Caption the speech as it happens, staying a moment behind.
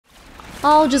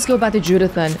I'll just go back to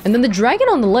Judith then. And then the dragon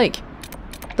on the lake.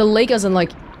 The lake as in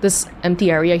like this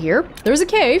empty area here. There's a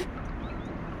cave.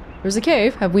 There's a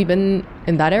cave. Have we been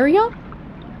in that area?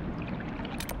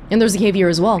 And there's a cave here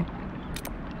as well.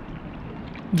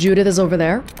 Judith is over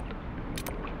there.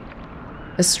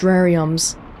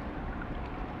 Astrariums.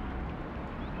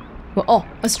 Well, oh,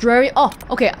 Astrarium. Oh,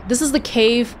 okay. This is the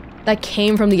cave that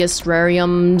came from the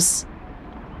Astrariums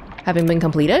having been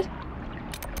completed.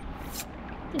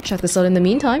 Check this out in the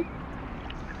meantime.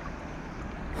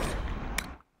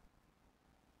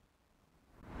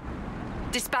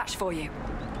 Dispatch for you.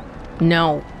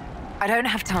 No. I don't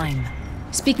have time.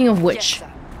 Speaking of which, Yes,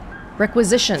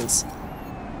 requisitions.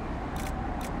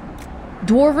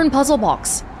 Dwarven puzzle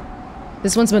box.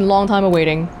 This one's been a long time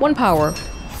awaiting. 1 power.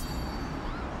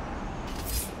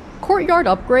 Courtyard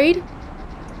upgrade.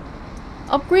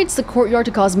 Upgrades the courtyard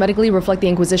to cosmetically reflect the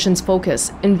Inquisition's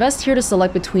focus. Invest here to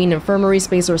select between infirmary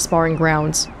space or sparring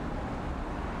grounds.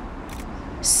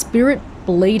 Spirit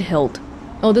blade hilt.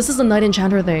 Oh, this is the Knight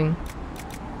Enchanter thing.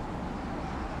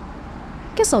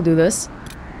 Guess I'll do this.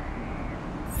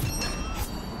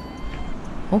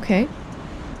 Okay.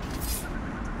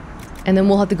 And then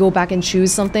we'll have to go back and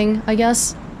choose something, I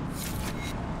guess.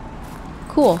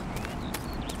 Cool.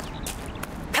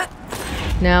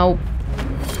 Now,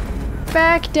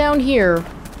 back down here.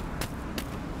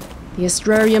 The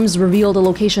Astrariums revealed a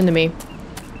location to me.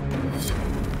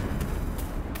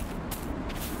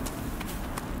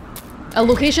 A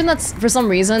location that's, for some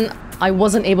reason, I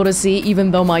wasn't able to see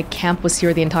even though my camp was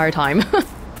here the entire time.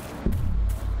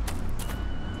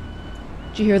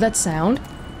 Did you hear that sound?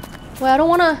 Well, I don't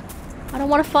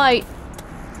wanna fight.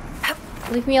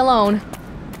 Leave me alone.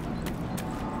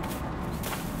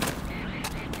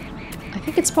 I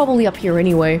think it's probably up here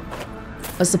anyway,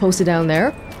 as opposed to down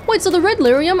there. Wait, so the red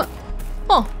lyrium?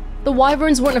 Oh, the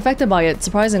wyverns weren't affected by it,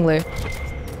 surprisingly.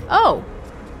 Oh.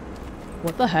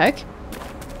 What the heck?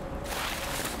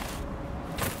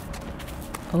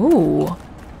 Oh.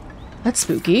 That's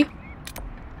spooky.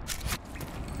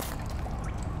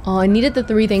 Oh, I needed the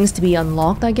 3 things to be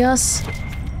unlocked, I guess.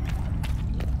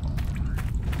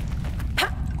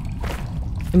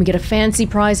 And we get a fancy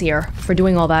prize here for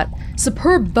doing all that.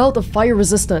 Superb belt of fire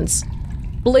resistance.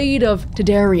 Blade of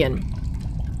Tadarian.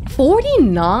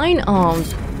 49?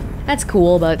 That's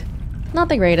cool, but not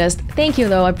the greatest. Thank you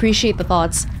though, I appreciate the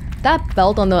thoughts. That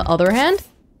belt on the other hand,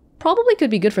 probably could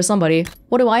be good for somebody.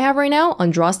 What do I have right now?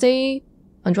 Andraste?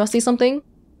 Andraste something?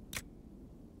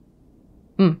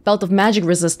 Belt of magic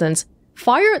resistance. The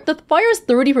fire is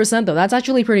 30% though, that's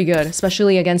actually pretty good.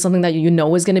 Especially against something that you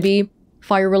know is gonna be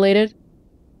fire related.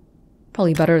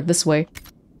 Probably better this way.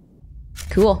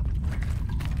 Cool.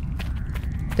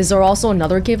 Is there also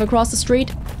another cave across the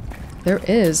street? There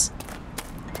is.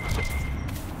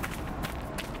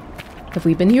 Have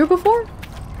we been here before?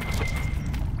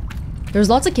 There's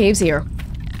lots of caves here.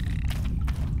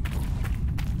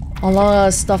 A lot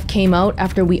of stuff came out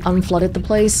after we unflooded the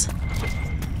place.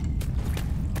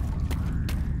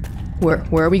 Where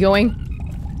are we going?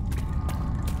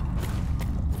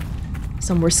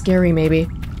 Somewhere scary, maybe.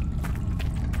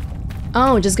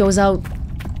 Oh, it just goes out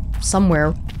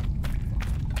somewhere.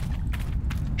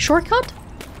 Shortcut?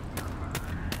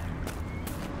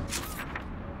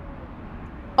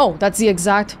 Oh, that's the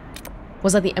exact...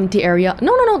 Was that the empty area?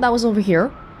 No, that was over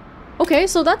here. Okay,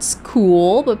 so that's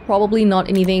cool, but probably not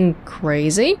anything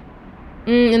crazy.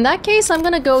 In that case, I'm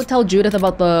gonna go tell Judith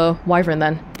about the wyvern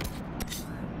then.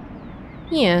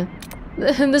 Yeah.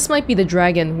 This might be the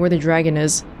dragon, where the dragon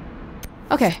is.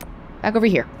 Okay, back over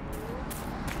here.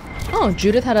 Oh,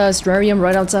 Judith had a astrarium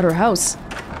right outside her house.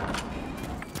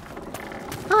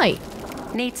 Hi.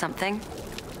 Need something?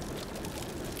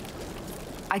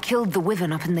 I killed the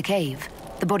wyvern up in the cave.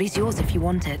 The body's yours if you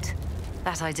want it.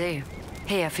 That I do.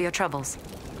 Here for your troubles.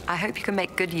 I hope you can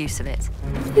make good use of it.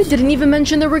 You didn't even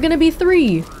mention there were gonna be 3.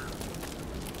 You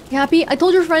happy? I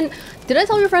told your friend... Did I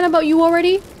tell your friend about you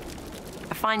already?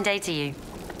 A fine day to you.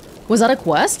 Was that a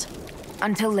quest?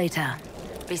 Until later.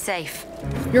 Be safe.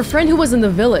 Your friend who was in the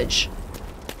village.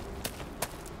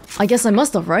 I guess I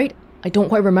must have, right? I don't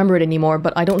quite remember it anymore,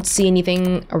 but I don't see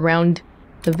anything around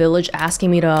the village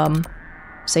asking me to,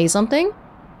 say something?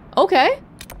 Okay.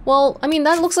 Well, I mean,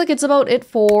 that looks like it's about it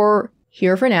for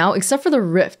here for now, except for the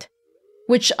rift.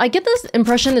 Which, I get this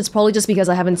impression it's probably just because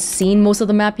I haven't seen most of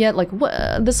the map yet. Like,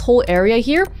 this whole area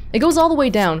here, it goes all the way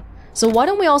down. So why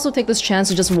don't we also take this chance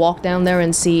to just walk down there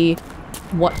and see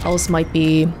what else might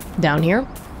be down here?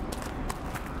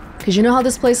 Because you know how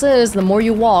this place is, the more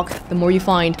you walk, the more you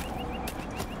find.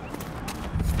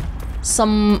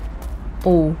 Some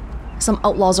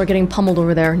outlaws are getting pummeled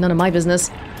over there, none of my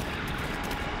business.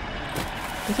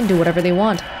 They can do whatever they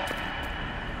want.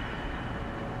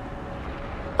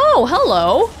 Oh,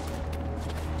 hello!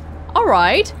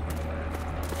 Alright.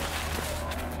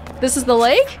 This is the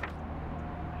lake?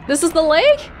 This is the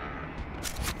lake?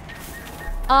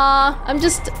 I'm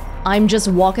just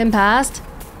walking past.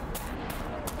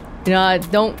 You know,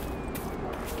 don't...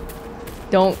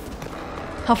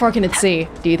 How far can it see,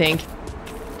 do you think?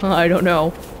 I don't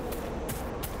know.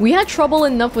 We had trouble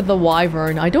enough with the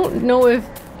wyvern. I don't know if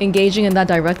engaging in that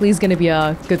directly is gonna be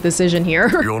a good decision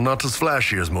here. You're not as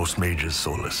flashy as most mages,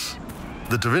 Solus.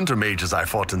 The Tevinter mages I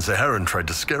fought in Saharan tried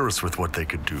to scare us with what they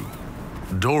could do.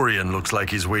 Dorian looks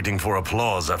like he's waiting for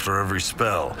applause after every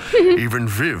spell. Even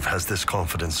Viv has this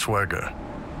confident swagger.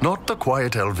 Not the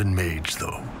quiet elven mage,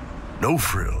 though. No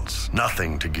frills,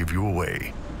 nothing to give you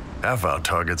away. Half our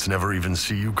targets never even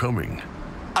see you coming.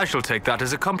 I shall take that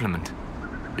as a compliment.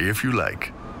 If you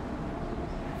like.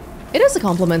 It is a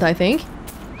compliment, I think.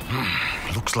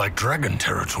 Looks like dragon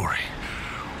territory.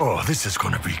 Oh, this is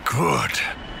gonna be good.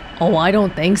 Oh, I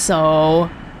don't think so.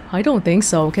 I don't think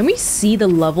so. Can we see the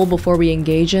level before we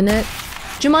engage in it?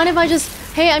 Do you mind if I just...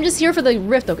 Hey, I'm just here for the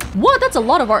rift. Okay. What? That's a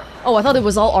lot of art. Oh, I thought it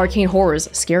was all arcane horrors.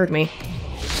 Scared me.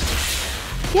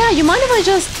 Yeah, you mind if I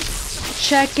just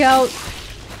check out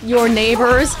your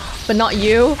neighbors, but not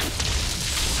you?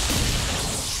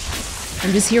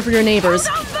 I'm just here for your neighbors.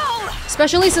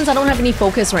 Especially since I don't have any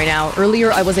focus right now.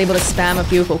 Earlier, I was able to spam a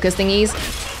few focus thingies.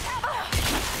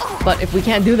 But if we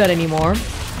can't do that anymore...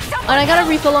 And I gotta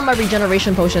refill on my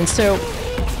regeneration potions too.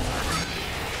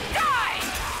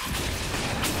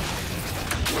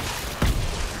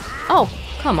 Oh,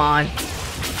 come on.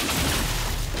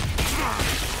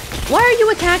 Why are you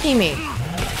attacking me?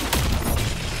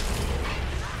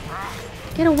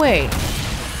 Get away.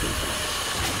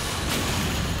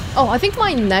 Oh, I think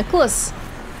my necklace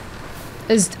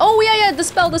is... Oh, yeah, the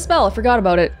spell. I forgot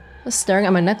about it. I was staring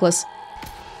at my necklace.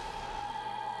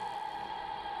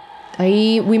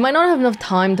 We might not have enough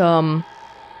time to,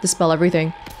 dispel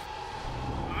everything.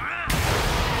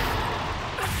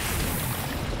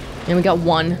 And we got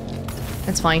one.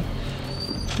 That's fine.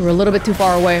 We're a little bit too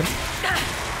far away.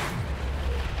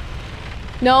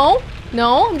 No,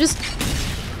 I'm just...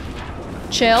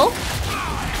 chill.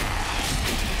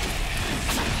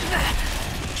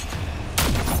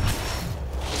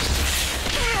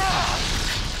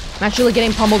 I'm actually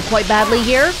getting pummeled quite badly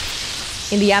here.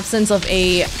 In the absence of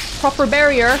a proper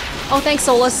barrier. Oh, thanks,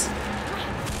 Solus.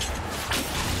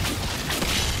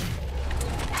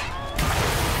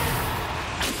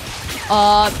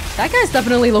 That guy's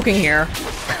definitely looking here.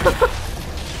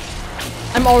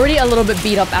 I'm already a little bit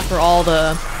beat up after all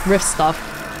the rift stuff.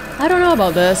 I don't know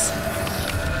about this.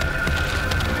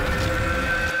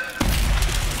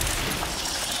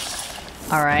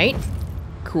 Alright.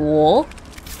 Cool.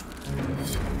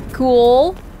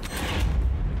 Cool.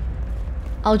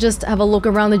 I'll just have a look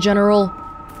around the general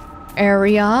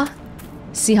area.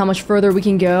 See how much further we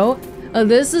can go.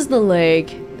 This is the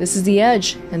lake. This is the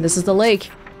edge. And this is the lake.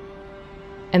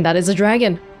 And that is a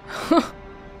dragon.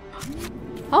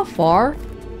 How far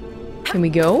can we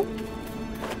go?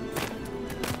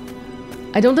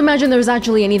 I don't imagine there's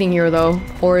actually anything here though.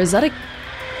 Or is that a...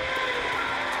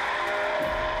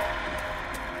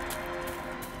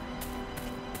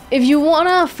 If you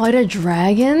wanna fight a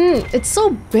dragon, it's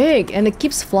so big and it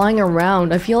keeps flying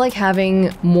around. I feel like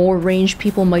having more ranged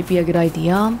people might be a good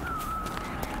idea.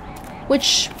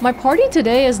 Which, my party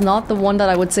today is not the one that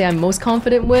I would say I'm most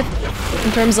confident with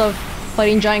in terms of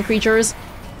fighting giant creatures.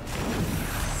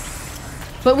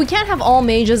 But we can't have all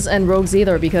mages and rogues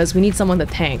either because we need someone to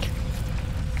tank.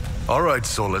 Alright,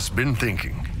 Solus, been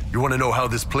thinking. You wanna know how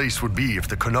this place would be if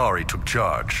the Qunari took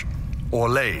charge?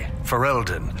 Orlais,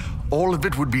 Ferelden, all of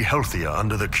it would be healthier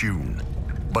under the Qun.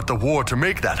 But the war to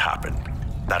make that happen,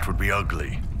 that would be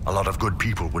ugly. A lot of good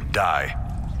people would die.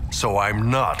 So I'm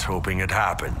not hoping it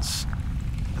happens.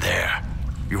 There.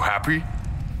 You happy?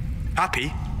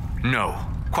 Happy? No,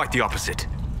 quite the opposite.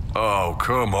 Oh,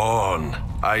 come on.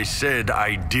 I said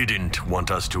I didn't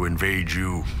want us to invade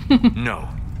you. No.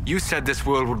 You said this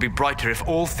world would be brighter if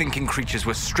all thinking creatures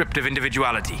were stripped of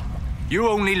individuality. You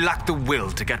only lack the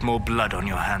will to get more blood on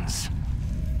your hands.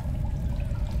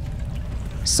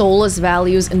 Solus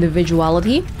values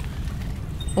individuality.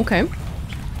 Okay.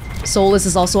 Solus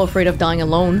is also afraid of dying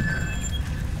alone.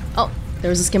 Oh,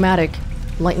 there's a schematic.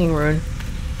 Lightning rune.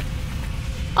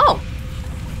 Oh!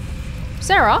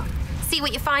 Sera? See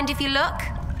what you find if you look?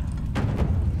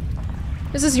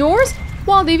 Is this yours?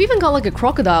 Wow, they've even got like a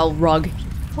crocodile rug.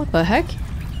 What the heck?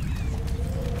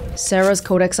 Sera's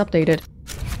codex updated.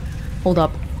 Hold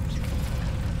up.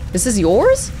 This is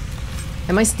yours?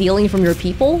 Am I stealing from your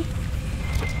people?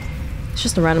 It's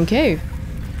just a random cave.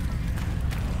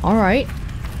 Alright.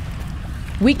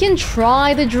 We can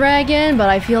try the dragon, but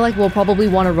I feel like we'll probably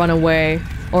want to run away.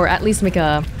 Or at least make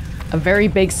a very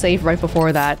big save right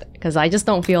before that. Because I just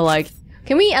don't feel like...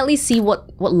 Can we at least see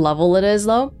what level it is,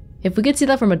 though? If we could see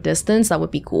that from a distance, that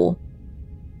would be cool.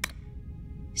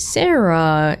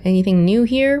 Sera, anything new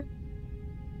here?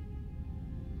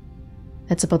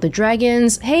 That's about the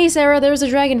dragons. Hey Sera, there's a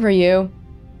dragon for you.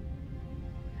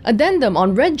 Addendum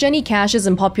on red Jenny caches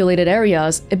in populated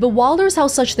areas. It bewilders how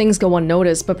such things go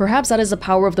unnoticed, but perhaps that is the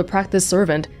power of the practiced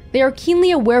servant. They are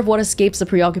keenly aware of what escapes the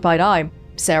preoccupied eye.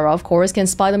 Sera, of course, can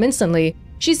spy them instantly.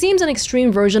 She seems an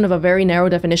extreme version of a very narrow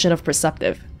definition of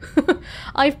perceptive.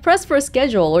 I've pressed for a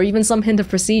schedule or even some hint of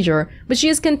procedure, but she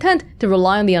is content to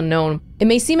rely on the unknown. It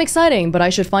may seem exciting, but I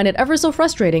should find it ever so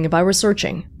frustrating if I were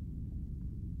searching.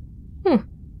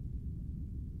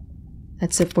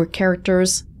 That's it for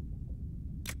characters.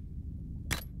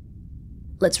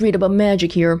 Let's read about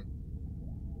magic here.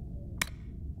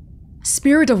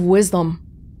 Spirit of Wisdom.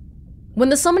 When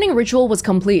the summoning ritual was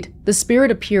complete, the spirit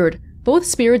appeared. Both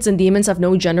spirits and demons have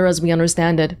no gender as we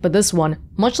understand it, but this one,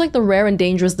 much like the rare and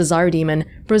dangerous Desire Demon,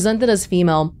 presented as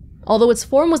female. Although its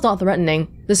form was not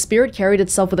threatening, the spirit carried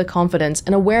itself with a confidence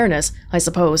and awareness, I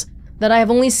suppose, that I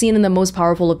have only seen in the most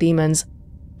powerful of demons.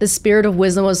 The Spirit of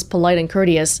Wisdom was polite and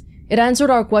courteous. It answered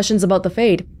our questions about the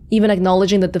fate, even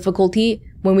acknowledging the difficulty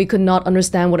when we could not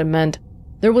understand what it meant.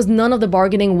 There was none of the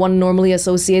bargaining one normally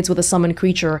associates with a summoned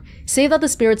creature, save that the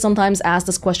spirit sometimes asked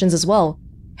us questions as well.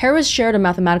 Harris shared a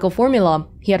mathematical formula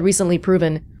he had recently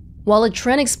proven, while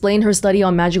Tren explained her study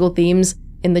on magical themes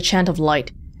in The Chant of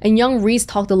Light, and young Reese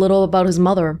talked a little about his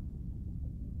mother.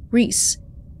 Reese.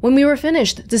 When we were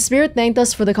finished, the spirit thanked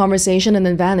us for the conversation and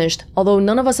then vanished, although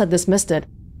none of us had dismissed it.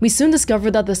 We soon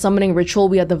discovered that the summoning ritual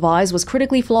we had devised was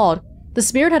critically flawed. The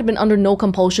spirit had been under no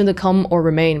compulsion to come or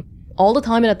remain. All the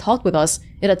time it had talked with us,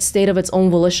 it had stayed of its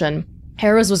own volition.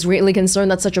 Harris was greatly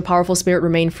concerned that such a powerful spirit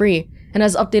remained free, and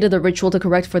has updated the ritual to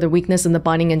correct for the weakness in the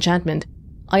binding enchantment.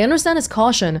 I understand his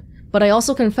caution, but I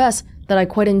also confess that I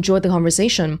quite enjoyed the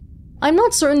conversation. I'm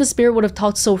not certain the spirit would have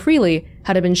talked so freely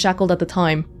had it been shackled at the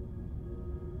time.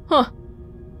 Huh.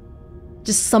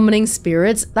 Just summoning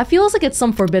spirits? That feels like it's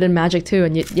some forbidden magic too,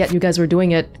 and yet you guys were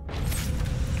doing it.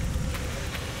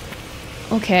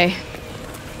 Okay.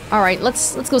 Alright,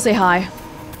 let's go say hi.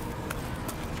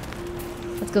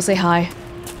 Let's go say hi.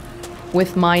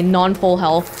 With my non-full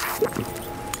health.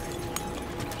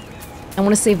 I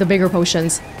want to save the bigger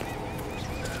potions.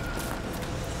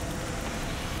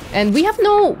 And we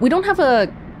don't have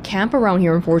a camp around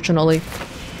here, unfortunately.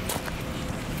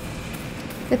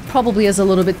 It probably is a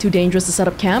little bit too dangerous to set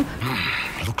up camp.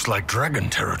 Looks like dragon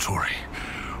territory.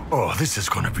 Oh, this is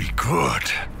gonna be good.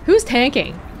 Who's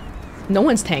tanking? No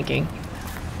one's tanking.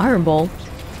 Iron Bowl,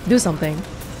 do something.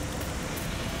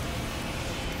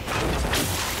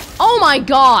 Oh my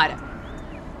god!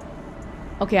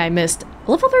 Okay, I missed.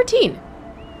 Level 13.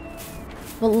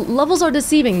 Well, levels are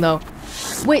deceiving though.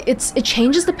 Wait, it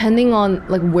changes depending on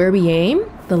like where we aim?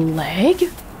 The leg?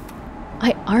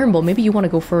 Iron Bowl, maybe you want to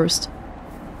go first.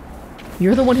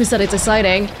 You're the one who said it's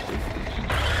exciting.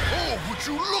 Oh, would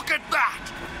you look at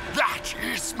that? That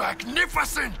is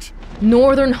magnificent!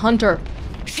 Northern Hunter.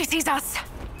 She sees us.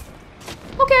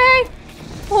 Okay.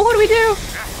 Well, what do we do?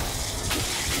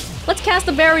 Let's cast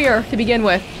a barrier to begin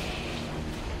with.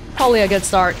 Probably a good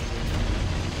start.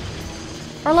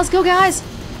 Alright, let's go, guys.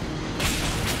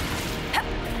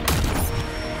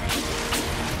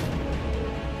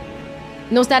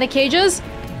 No static cages?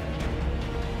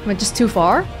 Am I just too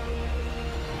far?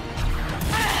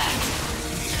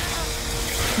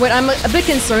 Wait, I'm a bit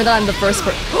concerned that I'm the first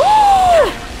person.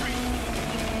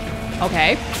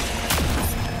 Okay.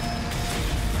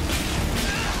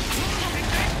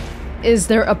 Is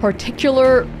there a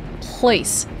particular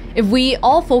place? If we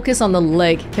all focus on the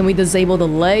leg, can we disable the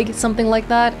leg? Something like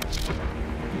that?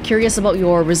 Curious about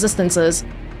your resistances.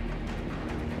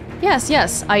 Yes,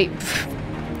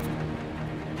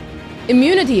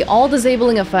 Immunity, all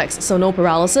disabling effects, so no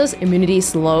paralysis, immunity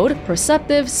slowed,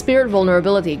 perceptive, spirit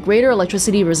vulnerability, greater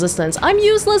electricity resistance. I'm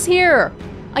useless here!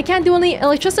 I can't do any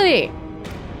electricity!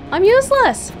 I'm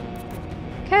useless!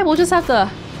 Okay, we'll just have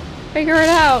to figure it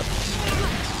out.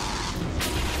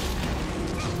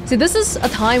 See, this is a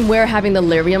time where having the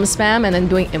lyrium spam and then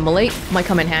doing immolate might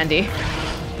come in handy.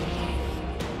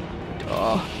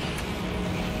 Duh.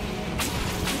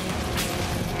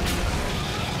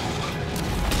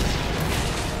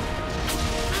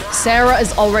 Sera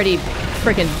is already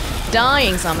freaking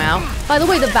dying somehow. By the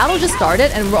way, the battle just started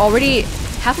and we're already...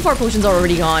 half of our potions are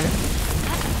already gone.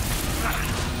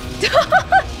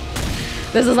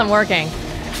 This isn't working.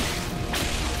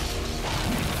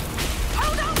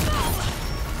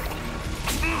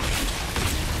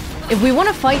 If we want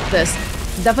to fight this,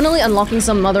 definitely unlocking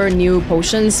some other new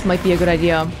potions might be a good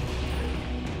idea.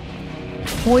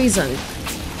 Poisoned.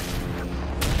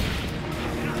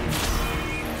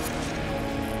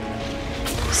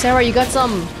 Sera, you got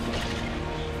some...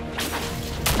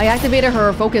 I activated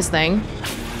her focus thing.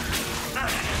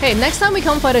 Hey, next time we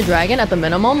come fight a dragon, at the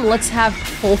minimum, let's have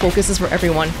full focuses for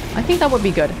everyone. I think that would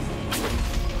be good.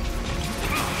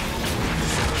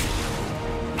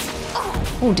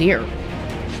 Oh dear.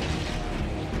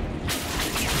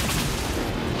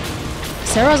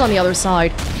 Sera's on the other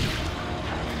side.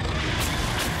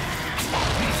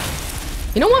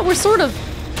 You know what? We're sort of...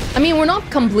 I mean, we're not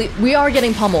complete... We are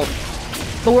getting pummeled.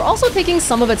 But we're also taking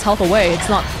some of its health away. It's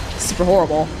not super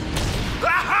horrible.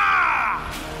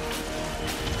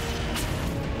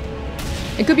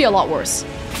 It could be a lot worse,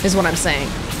 is what I'm saying.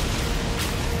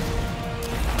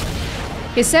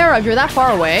 Hey, Sera, if you're that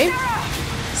far away...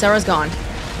 Sera's gone.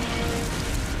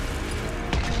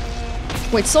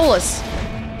 Wait, Solus.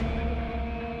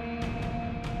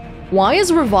 Why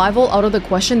is revival out of the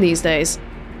question these days?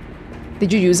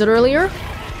 Did you use it earlier?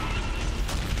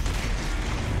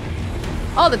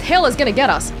 Oh, the tail is gonna get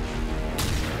us.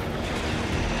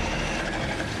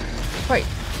 Right.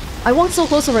 I walked so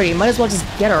close already, might as well just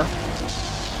get her.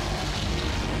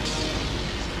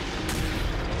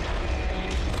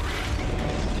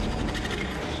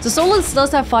 So Solus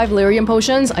does have 5 lyrium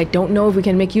potions. I don't know if we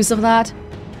can make use of that.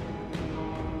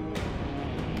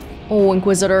 Oh,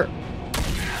 Inquisitor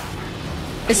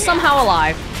is somehow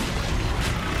alive.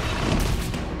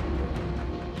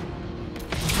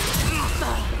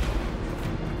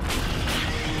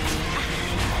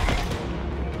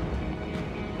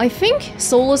 I think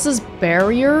Solus's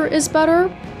barrier is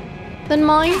better than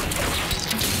mine.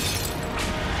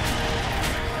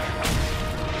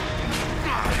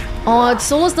 Oh,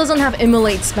 Solus doesn't have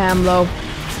immolate spam though.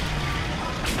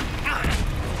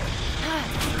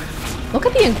 Look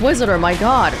at the Inquisitor, my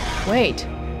god. Wait.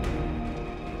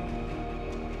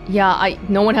 Yeah,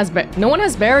 no one has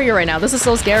barrier right now. This is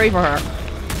so scary for her.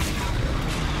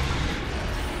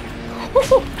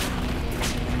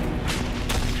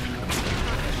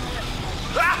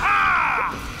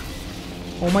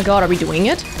 Oh my god, are we doing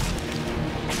it?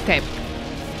 Okay.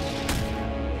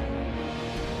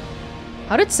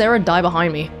 How did Sera die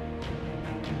behind me?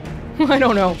 I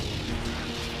don't know.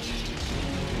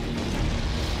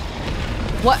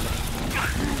 What?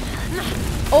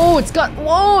 Oh, it's got...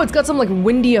 Whoa, it's got some, like,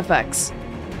 windy effects.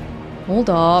 Hold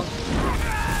up.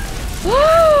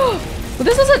 Whoa! But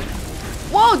this isn't...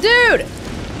 Whoa, dude!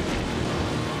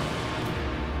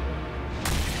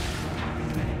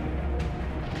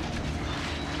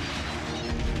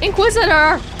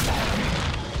 Inquisitor!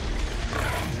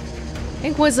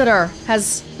 Inquisitor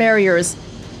has barriers.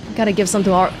 Gotta give some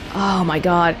to our... Oh my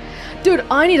god. Dude,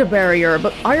 I need a barrier,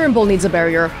 but Iron Bull needs a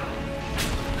barrier.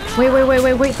 Wait,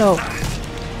 though.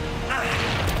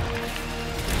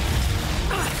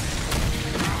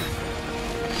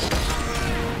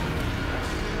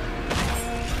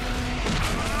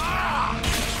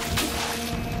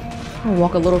 I'll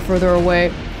walk a little further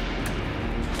away.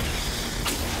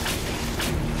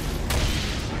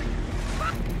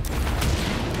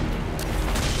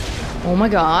 Oh my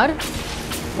god.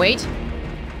 Wait.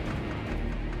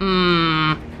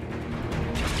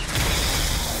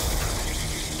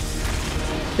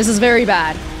 This is very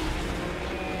bad.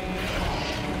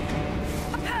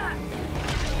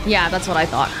 Yeah, that's what I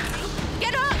thought.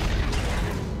 Get up!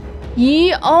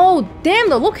 Yeah, oh, damn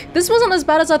though, look. This wasn't as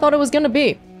bad as I thought it was gonna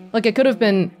be. Like, it could have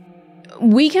been...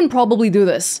 We can probably do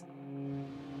this.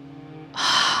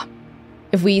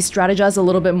 If we strategize a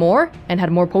little bit more and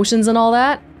had more potions and all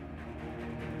that.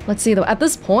 Let's see though, at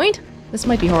this point, this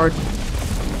might be hard.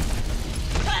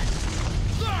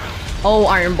 Oh,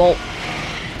 Iron Bolt.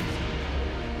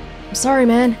 I'm sorry,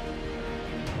 man.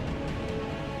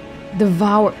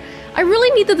 Devour. I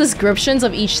really need the descriptions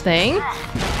of each thing.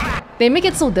 They make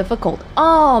it so difficult.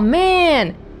 Oh,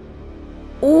 man.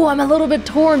 Oh, I'm a little bit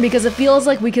torn because it feels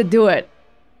like we could do it.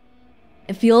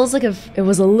 It feels like if it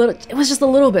was a little... It was just a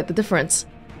little bit, the difference.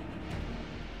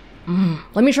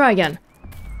 Let me try again.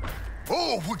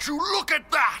 Oh, would you look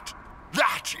at that?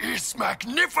 That is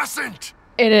magnificent!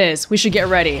 It is. We should get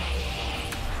ready.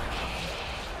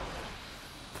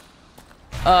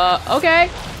 Okay.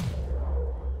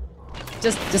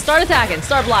 Just start attacking.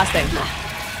 Start blasting.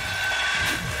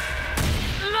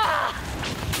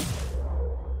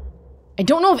 I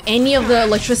don't know if any of the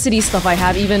electricity stuff I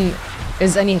have even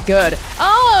is any good.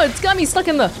 Oh, it's got me stuck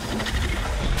in the...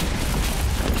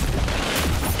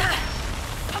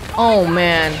 Oh,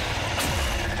 man.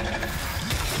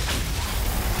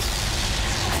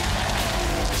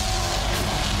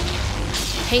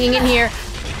 hanging in here.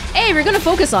 Hey, if you're gonna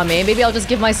focus on me, maybe I'll just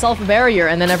give myself a barrier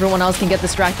and then everyone else can get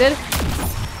distracted.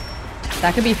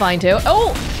 That could be fine too.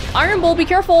 Oh! Iron Bull, be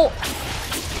careful!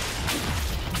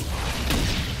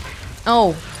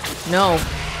 Oh, no.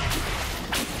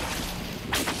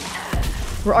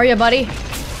 Where are you, buddy?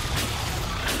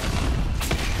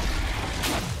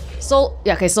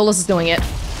 Yeah, okay, Solus is doing it.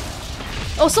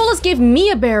 Oh, Solus gave me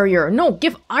a barrier! No,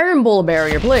 give Iron Bull a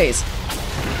barrier, please.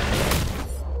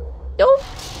 Oh!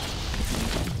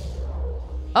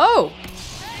 Oh!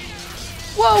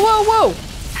 Whoa, whoa, whoa!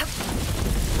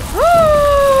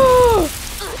 Oh!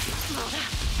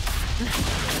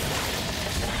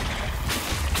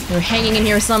 They're hanging in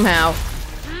here somehow.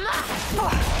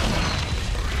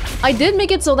 I did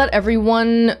make it so that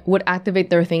everyone would activate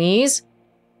their thingies.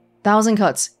 1,000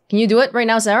 cuts. Can you do it right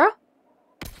now, Sera?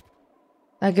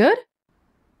 That good?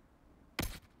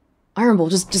 Iron Bull,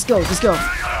 just go, just go.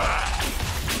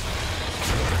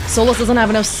 Solus doesn't have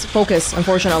enough focus,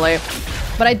 unfortunately.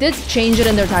 But I did change it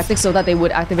in their tactics so that they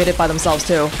would activate it by themselves,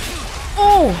 too.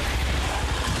 Oh!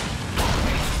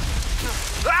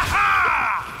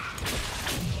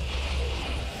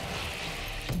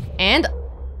 And...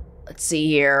 let's see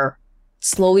here.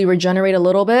 Slowly regenerate a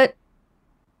little bit.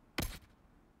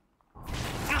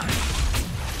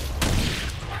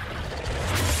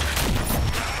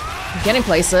 Getting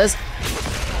places.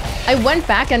 I went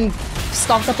back and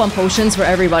stocked up on potions for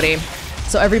everybody.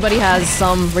 So everybody has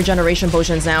some regeneration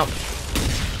potions now.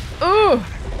 Ooh!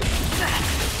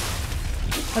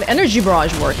 The energy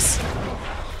barrage works.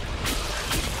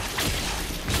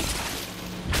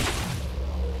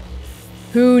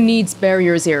 Who needs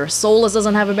barriers here? Solus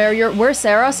doesn't have a barrier. Where's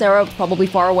Sera? Sera probably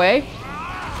far away.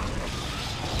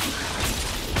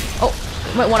 Oh,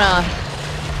 might wanna...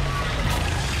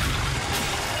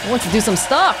 wants to do some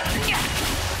stuff.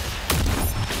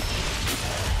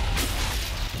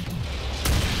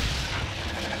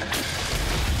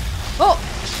 Oh!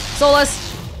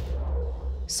 Solus!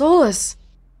 Solus!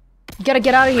 You gotta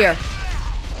get out of here.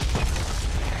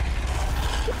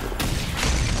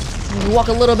 Walk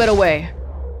a little bit away.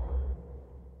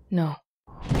 No.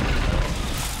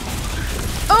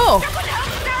 Oh!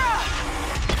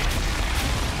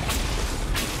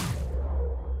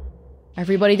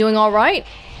 Everybody doing all right?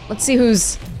 Let's see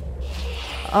who's...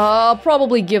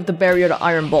 probably give the barrier to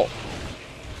Iron Bolt.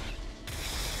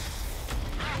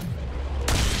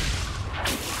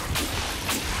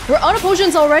 We're out of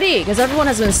potions already, because everyone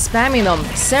has been spamming them.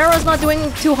 Sera's not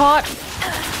doing too hot.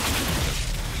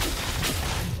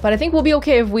 But I think we'll be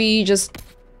okay if we just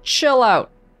chill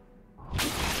out.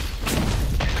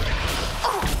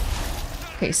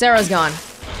 Okay, Sera's gone.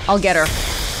 I'll get her.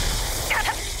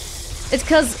 It's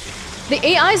because the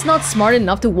AI is not smart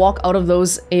enough to walk out of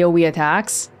those AoE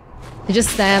attacks. They just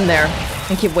stand there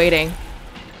and keep waiting.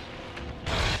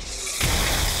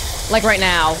 Like right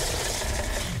now.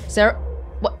 Sera...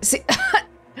 what? See...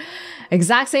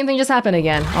 exact same thing just happened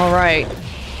again. Alright.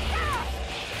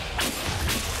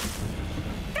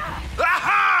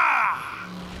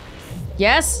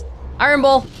 Yes? Iron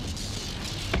Bull.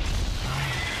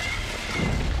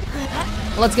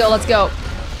 Let's go, let's go.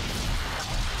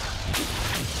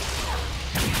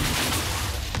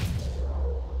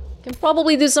 Can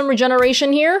probably do some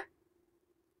regeneration here.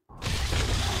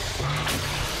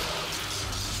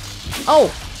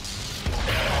 Oh.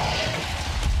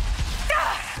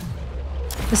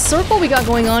 The circle we got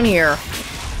going on here.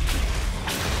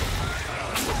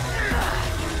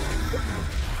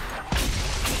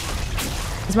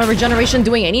 Is my regeneration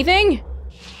doing anything?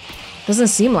 Doesn't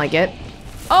seem like it.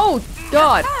 Oh,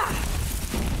 God.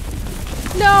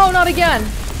 No, not again.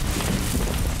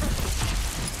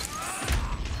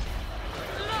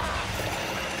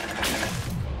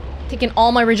 Taking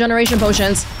all my regeneration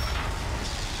potions.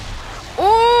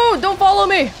 Oh, don't follow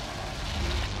me.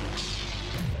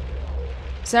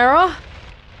 Sera?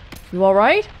 You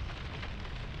alright?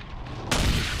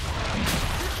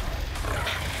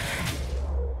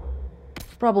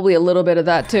 Probably a little bit of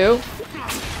that too.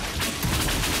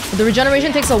 The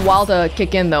regeneration takes a while to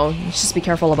kick in though. Let's just be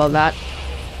careful about that.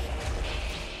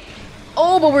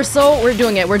 Oh, but we're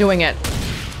doing it, we're doing it.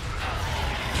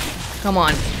 Come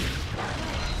on.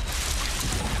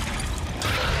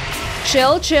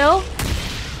 Chill, chill.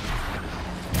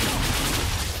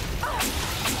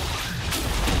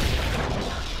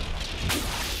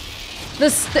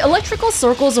 The electrical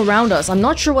circles around us, I'm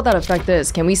not sure what that effect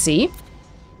is. Can we see?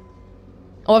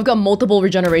 Oh, I've got multiple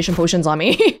regeneration potions on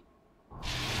me.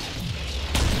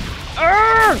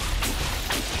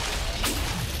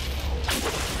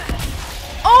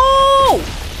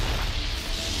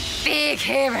 Big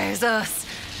heroes, us.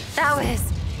 That was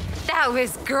That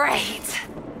was great.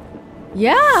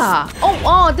 Yeah!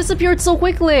 Oh, it disappeared so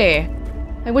quickly!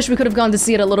 I wish we could have gone to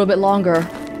see it a little bit longer.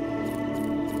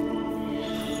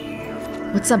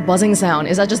 What's that buzzing sound?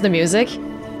 Is that just the music?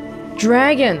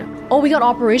 Dragon! Oh, we got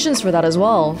operations for that as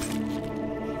well.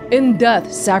 In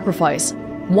death, sacrifice.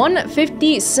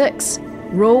 156.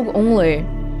 Rogue only.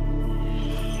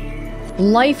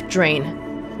 Life drain.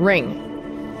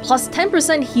 Ring. Plus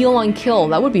 10% heal on kill.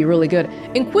 That would be really good.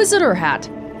 Inquisitor hat.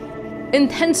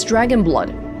 Intense dragon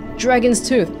blood. Dragon's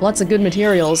tooth. Lots of good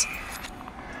materials.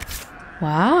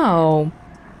 Wow.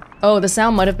 Oh, the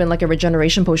sound might have been like a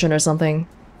regeneration potion or something.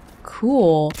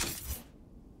 Cool.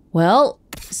 Well,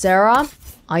 Sera,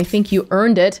 I think you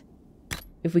earned it.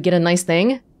 If we get a nice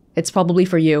thing, it's probably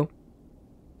for you.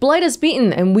 Blight is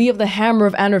beaten, and we of the Hammer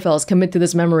of Anderfels commit to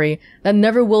this memory, that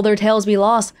never will their tales be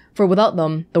lost, for without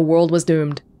them, the world was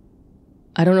doomed.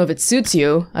 I don't know if it suits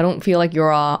you. I don't feel like you're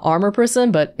a armor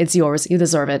person, but it's yours. You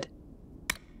deserve it.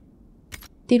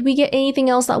 Did we get anything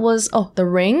else that was... Oh, the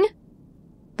ring?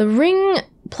 The ring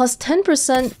plus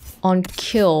 10% on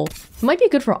kill. Might be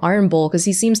good for Iron Bull, because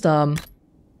he seems to...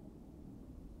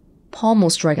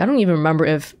 Pommel Strike. I don't even remember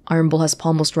if Iron Bull has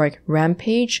Pommel Strike.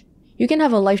 Rampage? You can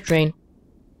have a life drain.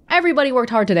 Everybody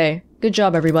worked hard today. Good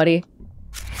job, everybody.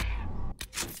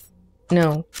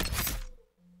 No.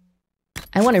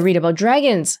 I want to read about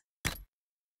dragons.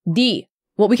 D.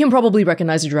 Well, we can probably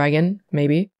recognize a dragon.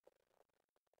 Maybe.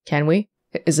 Can we?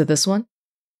 Is it this one?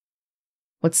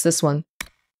 What's this one?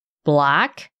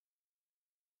 Black?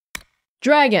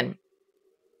 Dragon.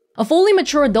 A fully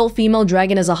mature adult female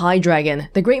dragon is a high dragon,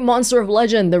 the great monster of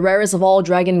legend, the rarest of all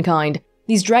dragon kind.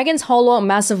 These dragons hollow out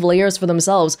massive layers for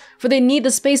themselves, for they need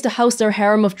the space to house their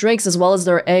harem of drakes as well as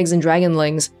their eggs and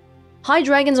dragonlings. High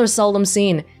dragons are seldom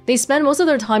seen. They spend most of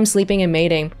their time sleeping and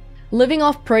mating, living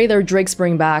off prey their drakes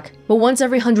bring back. But once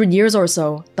every 100 years or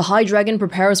so, the high dragon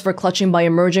prepares for clutching by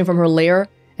emerging from her lair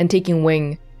and taking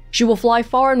wing. She will fly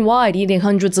far and wide, eating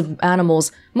hundreds of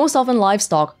animals, most often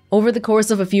livestock, over the course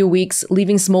of a few weeks,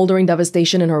 leaving smoldering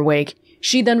devastation in her wake.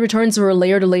 She then returns to her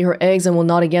lair to lay her eggs and will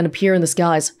not again appear in the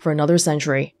skies for another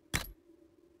century.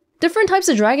 Different types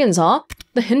of dragons, huh?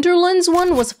 The Hinterlands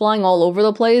one was flying all over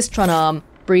the place, trying to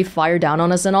breathe fire down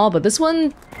on us and all, but this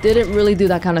one didn't really do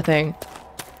that kind of thing.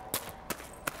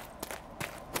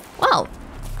 Wow.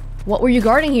 What were you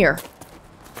guarding here?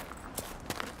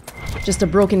 Just a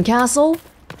broken castle?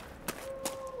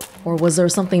 Or was there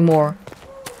something more?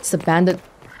 It's the bandit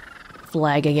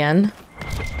flag again.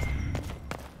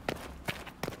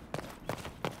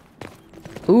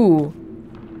 Ooh.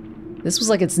 This was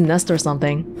like its nest or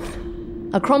something.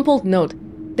 A crumpled note.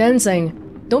 Den saying,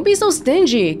 "Don't be so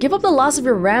stingy. Give up the last of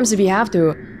your rams if you have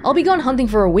to. I'll be gone hunting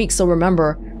for a week, so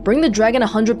remember. Bring the dragon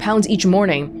 100 pounds each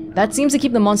morning. That seems to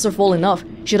keep the monster full enough.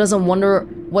 She doesn't wonder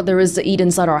what there is to eat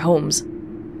inside our homes."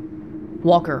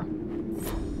 Walker.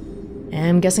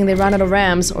 I'm guessing they ran out of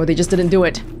rams, or they just didn't do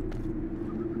it.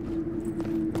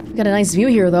 We got a nice view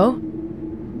here, though.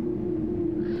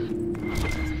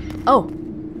 Oh.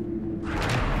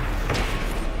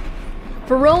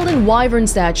 Ferelden Wyvern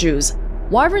statues.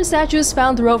 Wyvern statues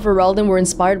found throughout Ferelden were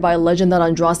inspired by a legend that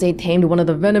Andraste tamed one of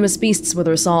the venomous beasts with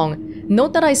her song.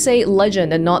 Note that I say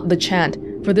legend and not the chant,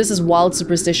 for this is wild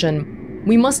superstition.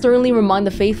 We must sternly remind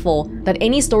the faithful that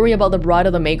any story about the Bride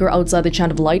of the Maker outside the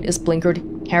Chant of Light is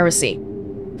blinkered heresy.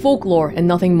 Folklore and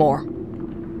nothing more.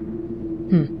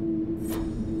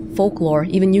 Folklore.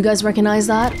 Even you guys recognize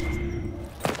that?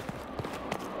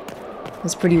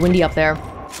 It's pretty windy up there.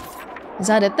 Is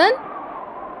that it then?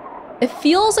 It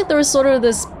feels like there's sort of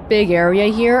this big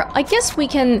area here. I guess we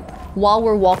can, while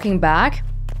we're walking back...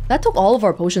 That took all of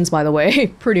our potions, by the way,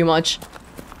 pretty much.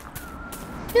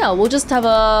 Yeah, we'll just have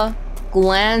a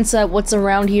glance at what's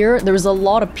around here. There's a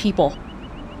lot of people.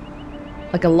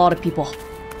 Like a lot of people.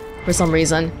 For some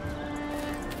reason.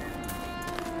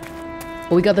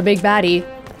 But we got the big baddie.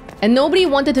 And nobody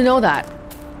wanted to know that.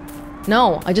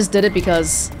 No, I just did it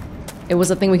because it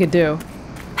was a thing we could do.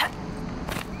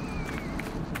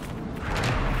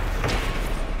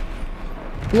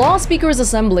 Law Speakers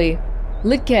Assembly.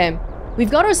 Litke. We've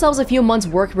got ourselves a few months'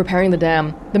 work repairing the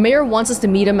dam. The mayor wants us to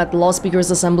meet him at the Law Speakers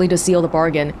Assembly to seal the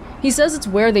bargain. He says it's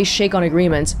where they shake on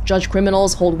agreements, judge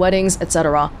criminals, hold weddings,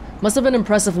 etc. Must have been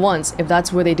impressive once, if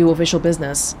that's where they do official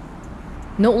business.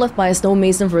 Note left by a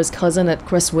stonemason for his cousin at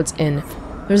Crestwood's Inn.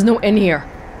 There's no inn here.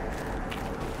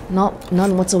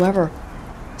 None whatsoever.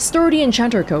 Sturdy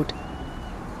enchanter coat.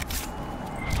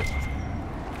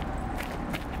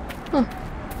 Huh.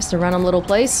 Just a random little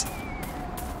place.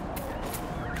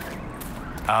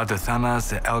 Adathana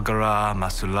se Elgara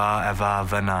Masula Eva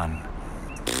Venan.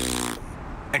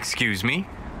 Excuse me?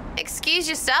 Excuse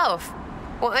yourself.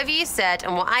 Whatever you said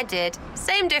and what I did,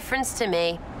 same difference to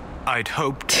me. I'd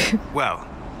hoped. Well,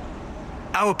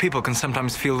 our people can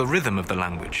sometimes feel the rhythm of the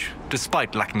language,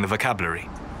 despite lacking the vocabulary.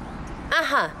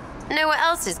 Uh-huh. Know what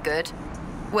else is good?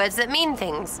 Words that mean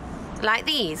things. Like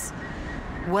these.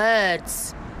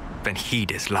 Words. Then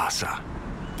heed is Lhasa.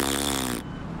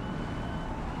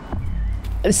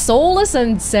 Solus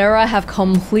and Sera have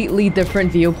completely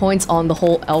different viewpoints on the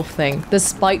whole elf thing,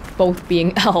 despite both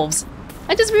being elves.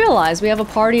 I just realized we have a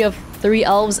party of 3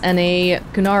 elves and a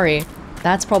Kunari.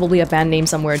 That's probably a band name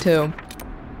somewhere too.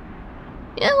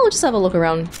 Yeah, we'll just have a look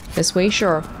around this way,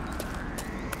 sure.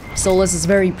 Solus is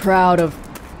very proud of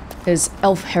his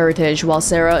elf heritage, while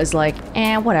Sera is like,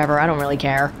 whatever, I don't really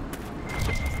care.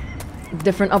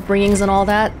 Different upbringings and all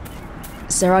that.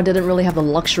 Sera didn't really have the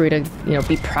luxury to,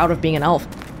 be proud of being an elf.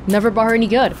 Never brought her any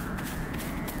good.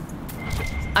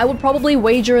 I would probably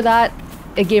wager that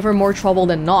it gave her more trouble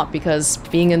than not, because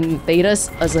being in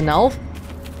Thedas as an elf,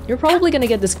 you're probably gonna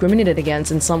get discriminated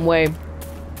against in some way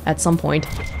at some point.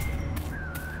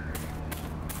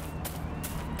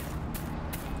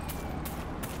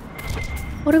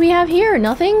 What do we have here?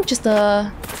 Nothing? Just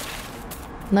a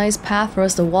nice path for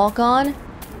us to walk on.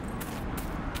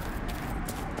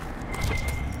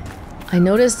 I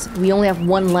noticed we only have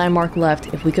 1 landmark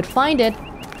left. If we could find it,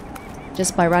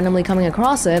 just by randomly coming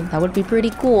across it, that would be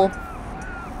pretty cool.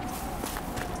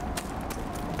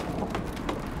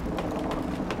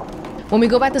 When we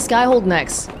go back to Skyhold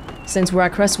next, since we're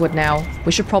at Crestwood now,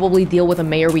 we should probably deal with a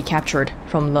mayor we captured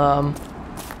from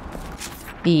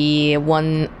the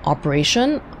one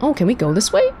operation. Oh, can we go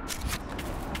this way?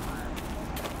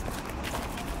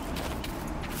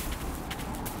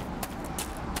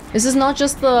 This is not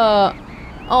just the...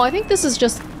 Oh, I think this is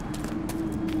just...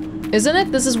 Isn't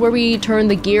it? This is where we turn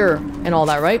the gear and all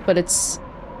that, right? But it's...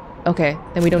 Okay,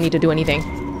 then we don't need to do anything.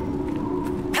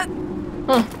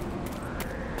 Huh.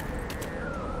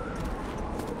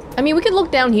 I mean, we could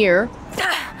look down here.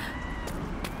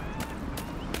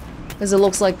 Because it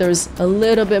looks like there's a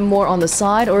little bit more on the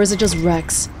side, or is it just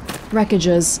wrecks?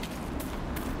 Wreckages.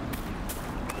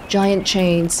 Giant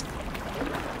chains.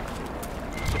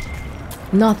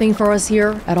 Nothing for us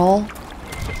here at all.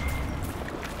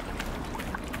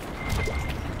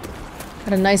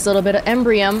 Got a nice little bit of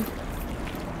embryum.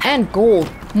 And gold.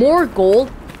 More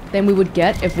gold than we would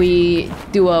get if we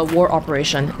do a war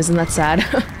operation. Isn't that sad?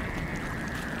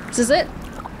 This is it?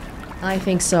 I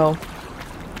think so.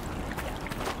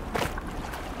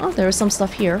 Oh, there's some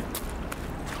stuff here.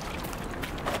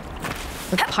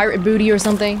 Like pirate booty or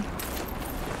something.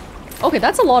 Okay,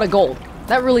 that's a lot of gold.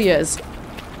 That really is.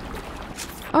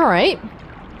 Alright.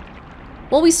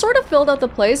 Well, we sort of filled out the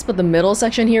place, but the middle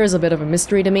section here is a bit of a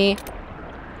mystery to me.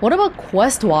 What about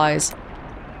quest-wise?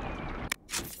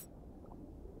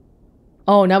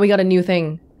 Oh, now we got a new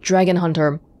thing. Dragon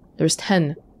Hunter. There's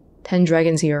 10. 10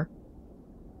 dragons here.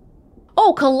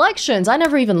 Oh, collections! I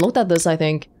never even looked at this, I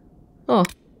think. Huh.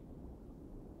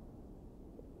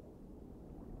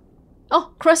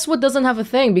 Oh, Crestwood doesn't have a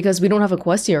thing because we don't have a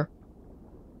quest here.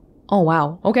 Oh,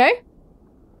 wow. Okay.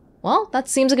 Well, that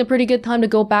seems like a pretty good time to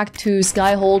go back to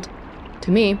Skyhold.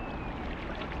 To me.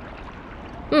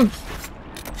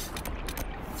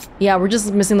 Yeah, we're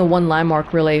just missing the 1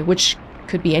 landmark, really, which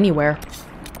could be anywhere.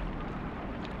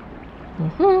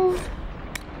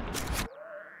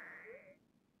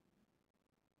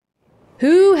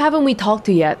 Who haven't we talked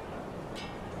to yet?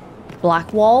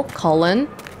 Blackwall, Cullen.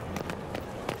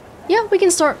 Yeah, we can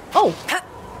start. Oh!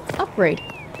 Upgrade.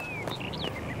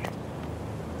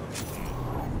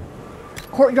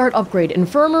 Courtyard upgrade.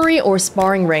 Infirmary or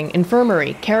sparring ring.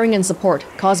 Infirmary. Caring and support.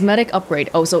 Cosmetic upgrade.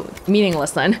 Oh, so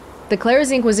meaningless then. Declares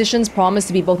the Inquisition's promise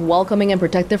to be both welcoming and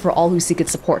protective for all who seek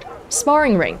its support.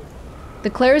 Sparring ring.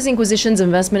 Declares the Inquisition's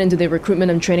investment into the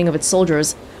recruitment and training of its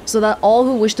soldiers, so that all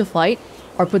who wish to fight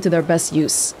are put to their best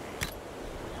use.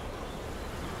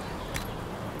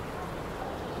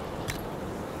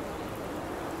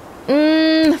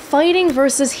 Fighting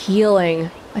versus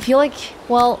healing. I feel like,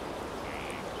 well,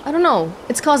 I don't know.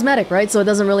 It's cosmetic, right? So it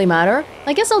doesn't really matter.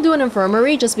 I guess I'll do an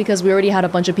infirmary just because we already had a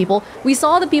bunch of people. We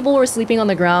saw the people who were sleeping on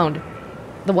the ground.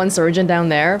 The one surgeon down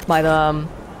there by the...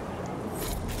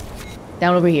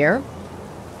 down over here.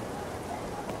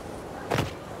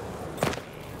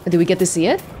 Do we get to see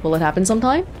it? Will it happen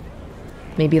sometime?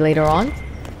 Maybe later on?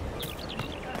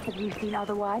 Have you seen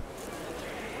otherwise?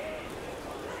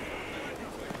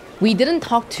 We didn't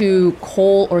talk to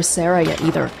Cole or Sera yet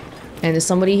either. And is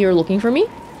somebody here looking for me?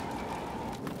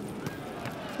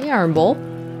 Hey, Iron Bull.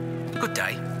 Good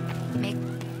day.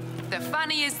 the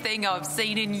funniest thing I've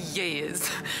seen in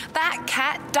years. That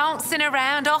cat dancing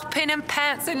around, hopping and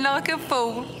pouncing like a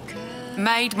fool.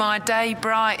 Made my day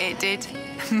bright, it did.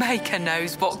 Maker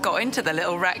knows what got into the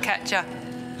little rat catcher.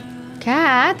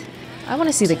 Cat? I want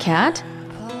to see the cat.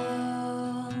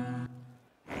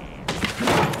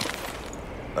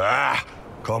 Ah,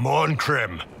 come on,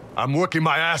 Krim. I'm working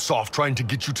my ass off trying to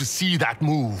get you to see that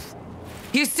move.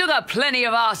 You still got plenty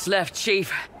of arse left,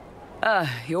 Chief.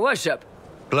 Your worship.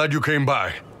 Glad you came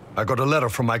by. I got a letter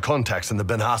from my contacts in the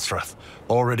Ben Hasrath.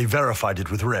 Already verified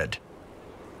it with Red.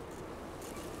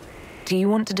 Do you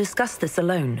want to discuss this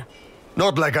alone?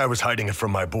 Not like I was hiding it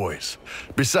from my boys.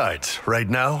 Besides, right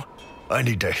now, I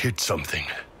need to hit something.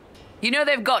 You know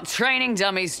they've got training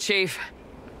dummies, Chief.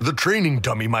 The training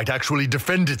dummy might actually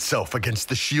defend itself against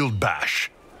the shield bash.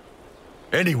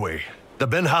 Anyway, the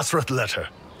Ben Hasrath letter.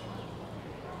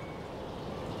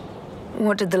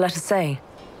 What did the letter say?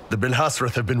 The Ben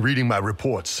Hasrath have been reading my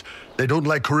reports. They don't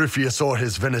like Corypheus or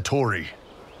his Venatori.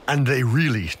 And they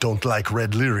really don't like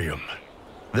Red Lyrium.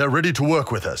 They're ready to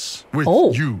work with us. With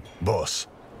you, boss.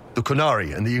 The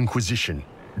Qunari and the Inquisition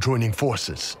joining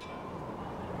forces.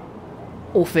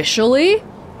 Officially?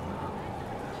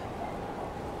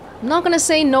 I'm not gonna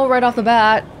say no right off the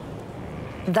bat.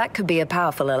 That could be a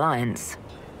powerful alliance.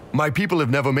 My people have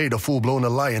never made a full-blown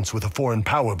alliance with a foreign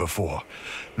power before.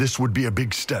 This would be a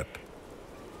big step.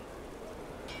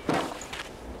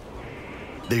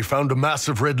 They found a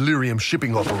massive Red Lyrium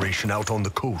shipping operation out on the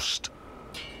coast.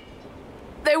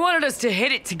 They wanted us to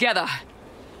hit it together.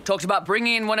 Talked about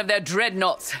bringing in one of their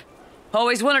dreadnoughts.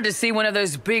 Always wanted to see one of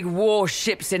those big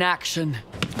warships in action.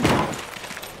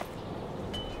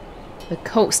 The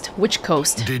coast. Which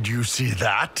coast? Did you see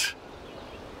that?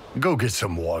 Go get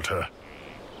some water.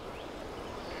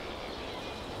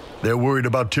 They're worried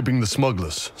about tipping the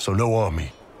smugglers, so no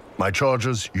army. My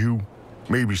chargers, you,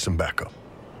 maybe some backup.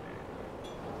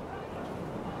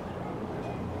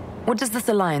 What does this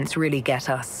alliance really get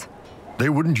us? They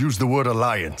wouldn't use the word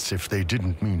alliance if they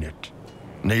didn't mean it.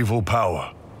 Naval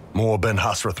power. More Ben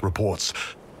Hasrath reports.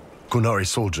 Qunari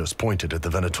soldiers pointed at the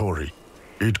Venatori.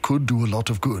 It could do a lot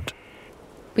of good.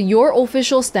 But your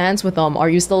official stance with them, are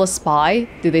you still a spy?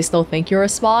 Do they still think you're a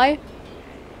spy?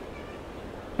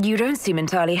 You don't seem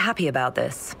entirely happy about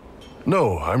this.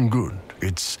 No, I'm good.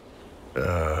 It's...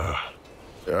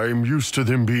 I'm used to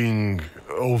them being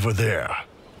over there.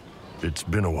 It's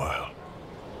been a while.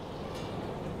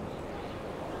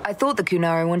 I thought the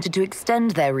Qunari wanted to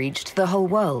extend their reach to the whole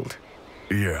world.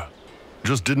 Yeah,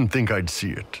 just didn't think I'd see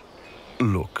it.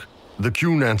 Look, the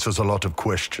Qun answers a lot of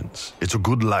questions. It's a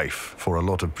good life for a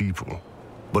lot of people.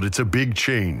 But it's a big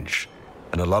change,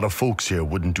 and a lot of folks here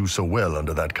wouldn't do so well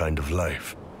under that kind of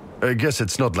life. I guess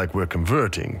it's not like we're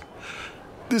converting.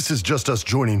 This is just us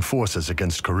joining forces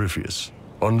against Corypheus.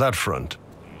 On that front,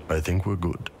 I think we're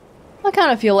good. I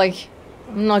kind of feel like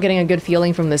I'm not getting a good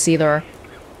feeling from this either.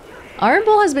 Iron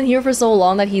Bull has been here for so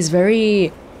long that he's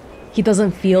very... He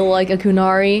doesn't feel like a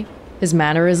Qunari. His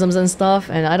mannerisms and stuff,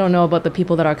 and I don't know about the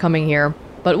people that are coming here.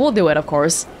 But we'll do it, of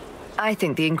course. I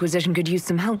think the Inquisition could use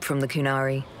some help from the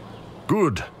Qunari.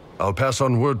 Good. I'll pass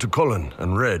on word to Cullen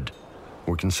and Red.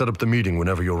 We can set up the meeting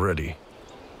whenever you're ready.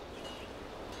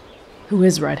 Who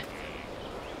is Red?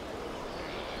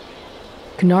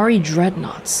 Qunari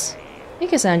Dreadnoughts. Hey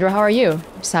Cassandra, how are you?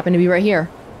 Just happen to be right here.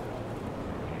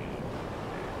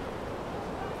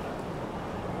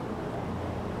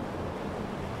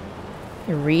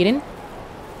 You're reading?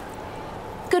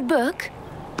 Good book.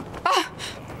 Ah!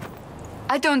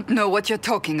 I don't know what you're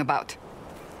talking about.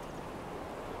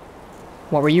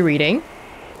 What were you reading?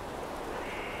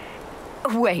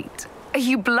 Wait, are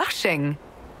you blushing?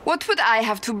 What would I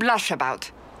have to blush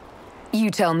about? You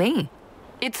tell me.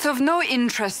 It's of no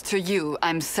interest to you,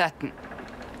 I'm certain.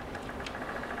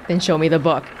 Then show me the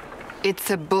book. It's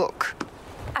a book.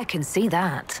 I can see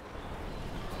that.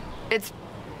 It's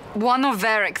one of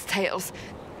Varric's tales.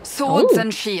 Swords Oh.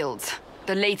 and Shields.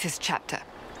 The latest chapter.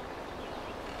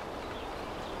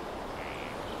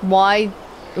 Why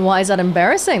is that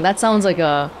embarrassing? That sounds like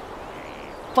a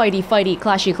fighty,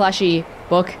 clashy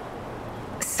book.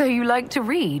 So you like to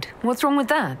read? What's wrong with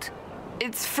that?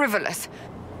 It's frivolous.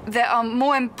 There are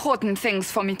more important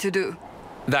things for me to do.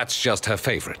 That's just her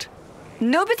favorite.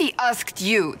 Nobody asked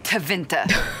you, Tevinter.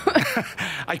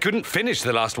 I couldn't finish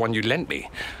the last one you lent me.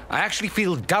 I actually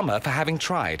feel dumber for having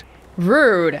tried.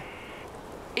 Rude.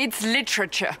 It's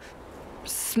literature.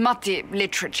 Smutty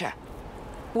literature.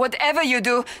 Whatever you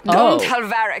do, don't tell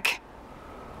Varric.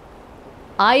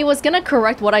 I was gonna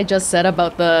correct what I just said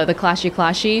about the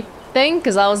clashy thing,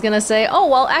 because I was gonna say, oh,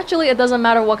 well, actually, it doesn't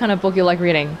matter what kind of book you like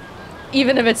reading.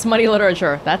 Even if it's smutty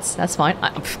literature, that's fine.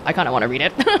 I kind of want to read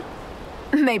it.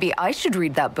 Maybe I should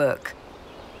read that book.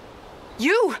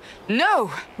 You?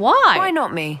 No. Why? Why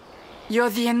not me? You're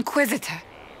the Inquisitor.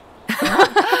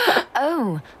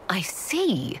 Oh, I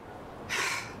see.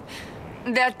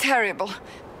 They're terrible.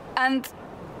 And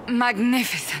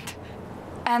magnificent.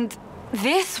 And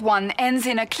this one ends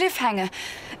in a cliffhanger.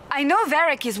 I know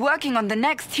Varric is working on the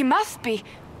next. He must be.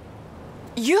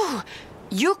 You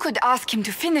could ask him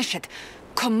to finish it.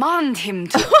 Command him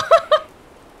to.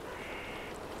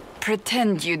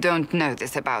 Pretend you don't know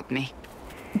this about me.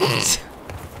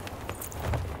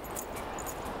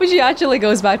 But she actually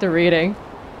goes back to reading.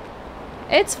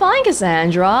 It's fine,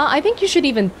 Cassandra. I think you should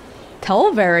even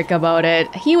tell Varric about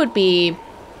it. He would be...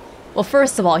 Well,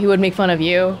 first of all, he would make fun of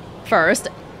you first,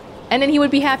 and then he would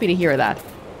be happy to hear that.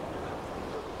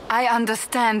 I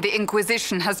understand the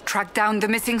Inquisition has tracked down the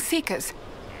missing Seekers.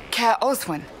 Care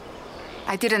Oswin.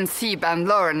 I didn't see Ban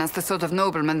Loren as the sort of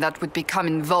nobleman that would become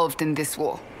involved in this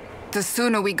war. The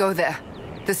sooner we go there,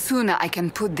 the sooner I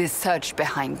can put this search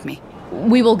behind me.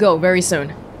 We will go very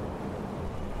soon.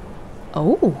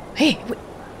 Oh, hey, wait.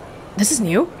 This is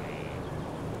new.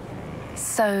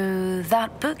 So,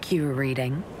 that book you were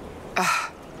reading?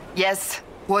 Yes,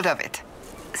 what of it?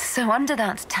 So under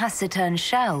that taciturn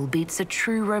shell beats a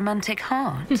true romantic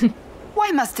heart.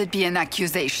 Why must it be an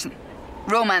accusation?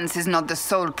 Romance is not the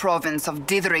sole province of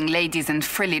dithering ladies in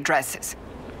frilly dresses.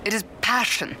 It is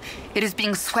passion. It is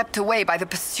being swept away by the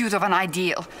pursuit of an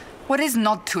ideal. What is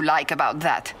not to like about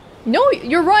that? No,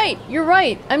 you're right. You're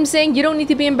right. I'm saying you don't need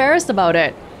to be embarrassed about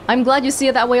it. I'm glad you see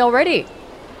it that way already.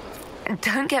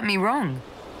 Don't get me wrong.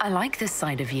 I like this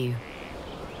side of you.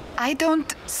 I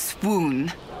don't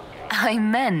swoon. I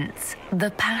meant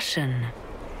the passion.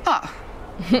 Oh,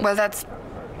 well, that's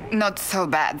not so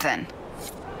bad then.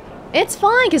 It's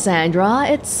fine, Cassandra.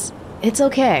 It's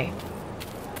okay.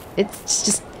 It's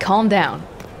just calm down.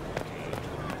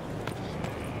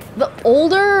 The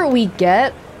older we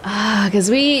get, because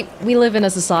we live in a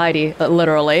society,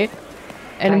 literally,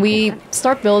 and we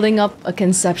start building up a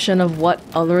conception of what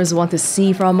others want to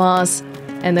see from us,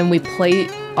 and then we play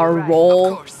our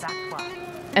role,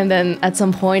 and then at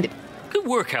some point... Good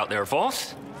work out there,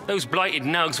 Voss. Those blighted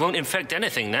nugs won't infect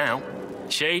anything now.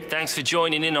 Shade, thanks for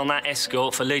joining in on that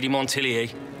escort for Lady Montilier.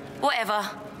 Whatever.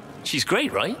 She's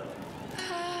great, right?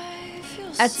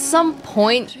 At some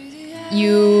point,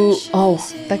 you... Oh,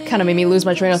 that kind of made me lose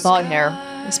my train of thought here.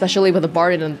 Especially with the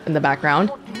bard in the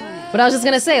background. But I was just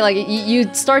gonna say, like,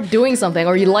 you start doing something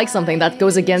or you like something that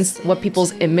goes against what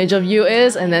people's image of you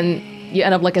is, and then you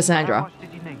end up like Cassandra.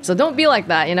 So don't be like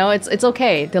that, you know? It's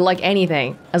okay to like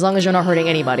anything, as long as you're not hurting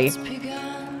anybody.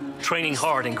 Training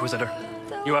hard, Inquisitor.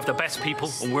 You have the best people,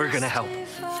 and we're gonna help.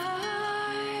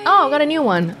 Oh, got a new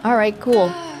one. Alright,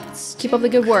 cool. Keep up the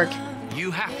good work. You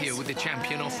happier with the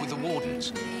champion off with the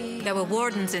wardens? There were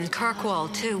wardens in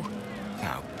Kirkwall, too.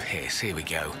 Oh, piss, here we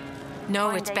go.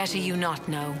 No, it's better you not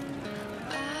know.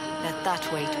 Let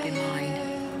that weight be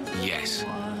mine. Yes,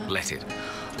 let it.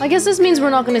 I guess this means we're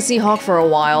not gonna see Hawk for a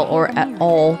while, or at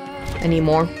all,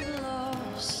 anymore.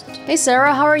 Hey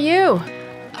Sera, how are you?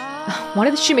 Why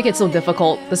did she make it so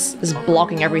difficult? This is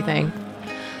blocking everything.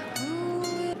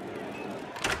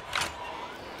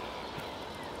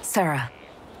 Sera,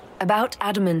 about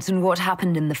Adamant and what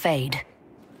happened in the Fade.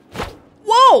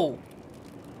 Whoa!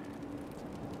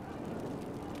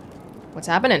 What's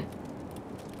happening?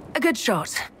 A good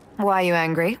shot. Why are you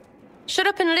angry? Shut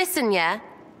up and listen, yeah?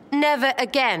 Never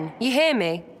again. You hear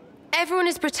me? Everyone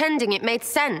is pretending it made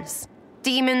sense.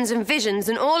 Demons and visions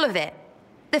and all of it.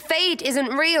 The Fade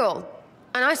isn't real.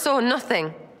 And I saw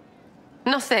nothing.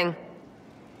 Nothing.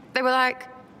 They were like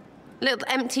little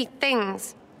empty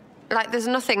things. Like there's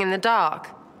nothing in the dark.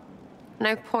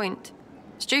 No point.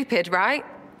 Stupid, right?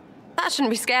 That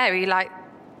shouldn't be scary like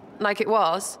it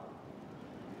was.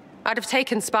 I'd have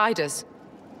taken spiders.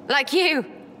 Like you.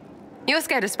 You're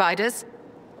scared of spiders.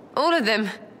 All of them.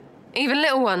 Even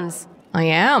little ones. I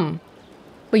am.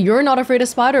 But you're not afraid of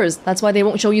spiders. That's why they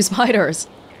won't show you spiders.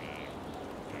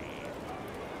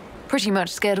 Pretty much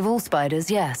scared of all spiders,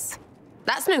 yes.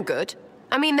 That's no good.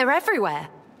 I mean, they're everywhere.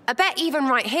 I bet even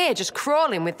right here, just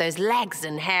crawling with those legs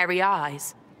and hairy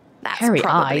eyes. That's hairy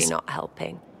probably eyes? not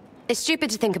helping. It's stupid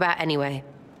to think about anyway.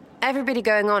 Everybody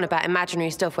going on about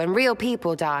imaginary stuff when real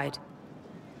people died.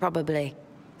 Probably.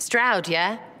 Stroud,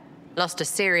 yeah? Lost a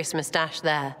serious moustache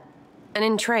there. And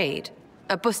in trade,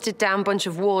 a busted down bunch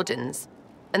of wardens.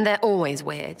 And they're always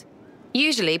weird.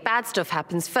 Usually, bad stuff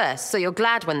happens first, so you're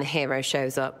glad when the hero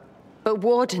shows up. But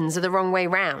wardens are the wrong way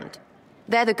round.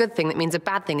 They're the good thing that means a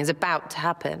bad thing is about to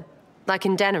happen. Like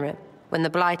in Denerim, when the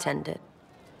Blight ended.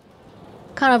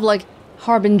 Kind of like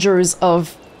harbingers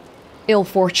of ill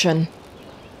fortune.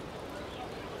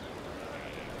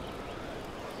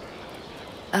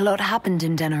 A lot happened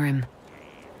in Denerim.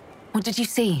 What did you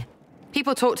see?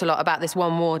 People talked a lot about this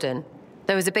one warden.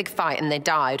 There was a big fight and they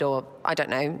died, or I don't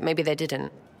know, maybe they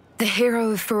didn't. The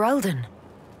hero of Ferelden.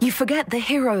 You forget the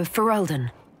hero of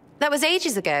Ferelden. That was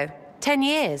ages ago. 10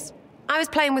 years. I was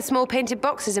playing with small painted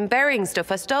boxes and burying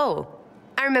stuff I stole.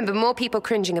 I remember more people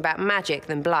cringing about magic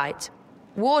than blight.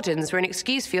 Wardens were an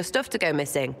excuse for your stuff to go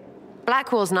missing.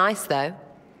 Blackwall's nice, though.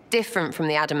 Different from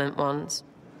the adamant ones.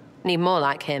 Need more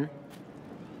like him.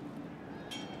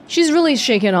 She's really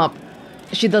shaken up.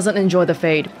 She doesn't enjoy the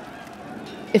Fade.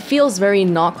 It feels very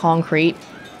not concrete.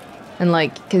 And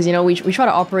like, because, you know, we try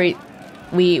to operate...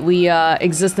 We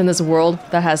exist in this world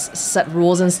that has set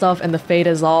rules and stuff, and the Fade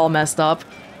is all messed up.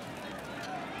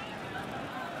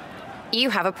 You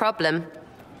have a problem.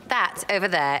 That, over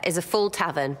there, is a full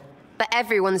tavern. But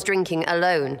everyone's drinking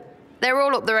alone. They're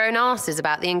all up their own arses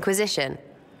about the Inquisition.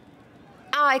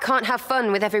 I can't have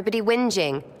fun with everybody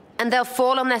whinging. And they'll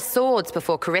fall on their swords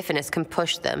before Corypheus can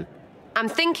push them. I'm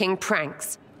thinking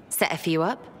pranks. Set a few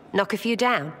up, knock a few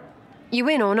down. You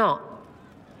in or not?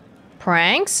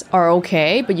 Pranks are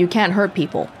okay, but you can't hurt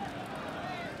people.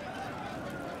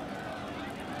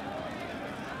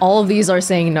 All of these are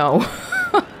saying no.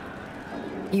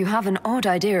 You have an odd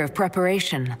idea of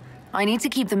preparation. I need to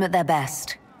keep them at their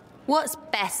best. What's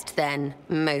best then,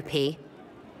 Mopey?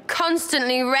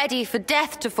 Constantly ready for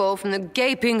death to fall from the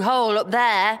gaping hole up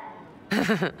there.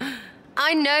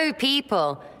 I know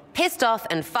people. Pissed off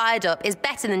and fired up is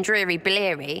better than dreary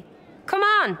bleary. Come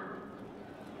on.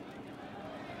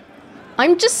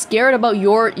 I'm just scared about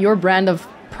your brand of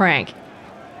prank.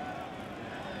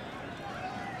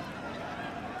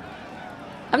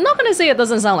 I'm not gonna say it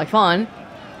doesn't sound like fun.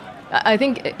 I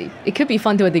think it could be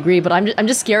fun to a degree, but I'm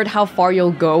just scared how far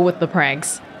you'll go with the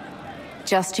pranks.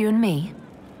 Just you and me?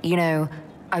 You know,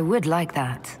 I would like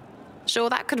that. Sure,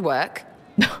 that could work.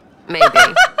 Maybe.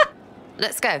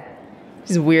 Let's go.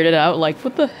 She's weirded out, like,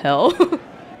 what the hell?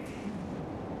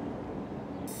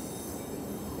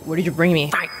 Where did you bring me?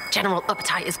 Right, general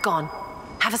appetite is gone.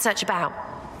 Have a search about.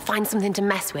 Find something to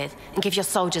mess with and give your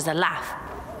soldiers a laugh.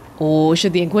 Oh,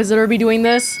 should the Inquisitor be doing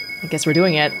this? I guess we're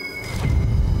doing it.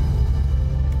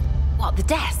 What, the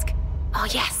desk? Oh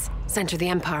yes, center of the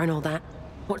Empire and all that.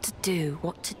 What to do,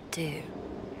 what to do.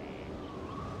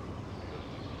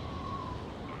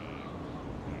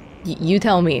 You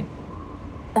tell me.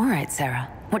 All right, Sera.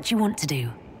 What do you want to do?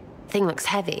 Thing looks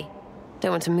heavy.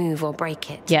 Don't want to move or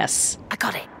break it. Yes. I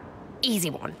got it. Easy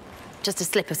one. Just a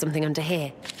slip of something under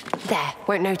here. There,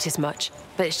 won't notice much,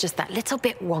 but it's just that little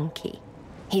bit wonky.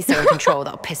 He's so in control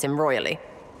that'll piss him royally.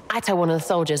 I tell one of the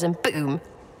soldiers and boom,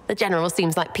 the general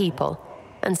seems like people.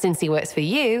 And since he works for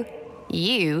you,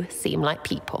 you seem like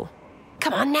people.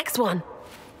 Come on, next one.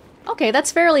 Okay,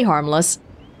 that's fairly harmless.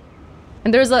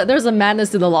 And there's a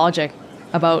madness to the logic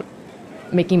about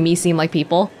making me seem like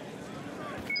people.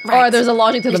 Right. Or there's a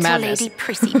logic to the madness. Little lady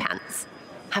prissy pants.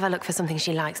 Have a look for something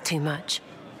she likes too much.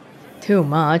 Too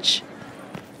much?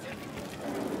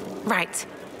 Right.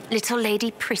 Little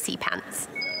lady prissy pants.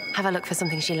 Have a look for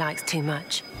something she likes too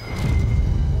much.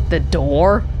 The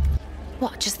door?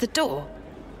 What, just the door?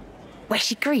 Where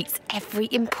she greets every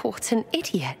important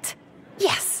idiot.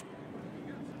 Yes.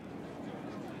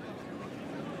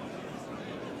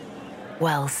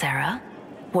 Well, Sera,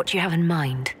 what do you have in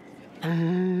mind?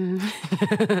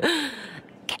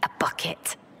 Get a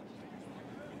bucket.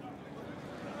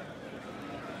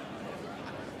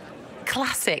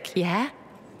 Classic, yeah?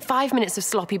 5 minutes of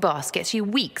sloppy boss gets you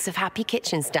weeks of happy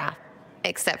kitchen staff.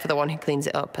 Except for the one who cleans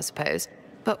it up, I suppose.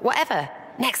 But whatever.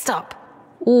 Next up.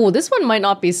 Ooh, this one might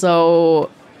not be so...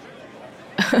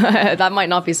 that might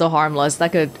not be so harmless.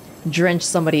 That could drench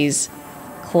somebody's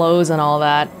clothes and all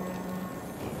that.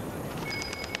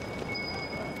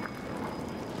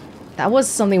 That was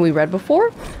something we read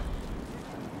before?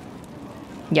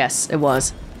 Yes, it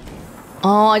was.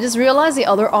 Oh, I just realized the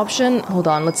other option... Hold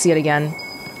on, let's see it again.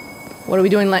 What are we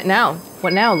doing now?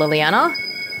 What now, Liliana?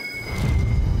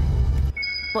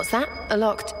 What's that? A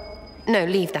locked... No,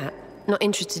 leave that. Not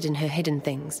interested in her hidden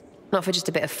things. Not for just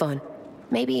a bit of fun.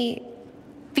 Maybe...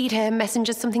 feed her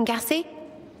messengers something gassy?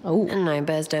 Oh. No,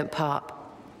 birds don't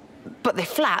pop. But they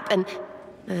flap and...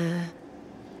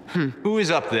 Who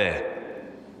is up there?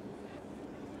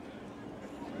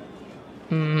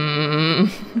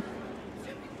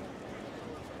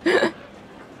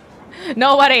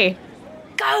 Nobody!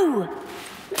 Go!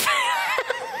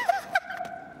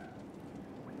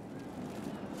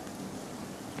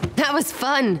 That was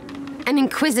fun. An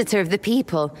Inquisitor of the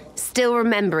people, still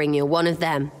remembering you're one of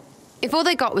them. If all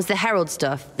they got was the Herald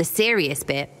stuff, the serious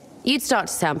bit, you'd start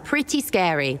to sound pretty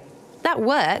scary. That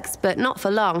works, but not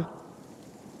for long.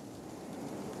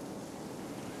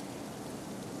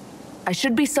 I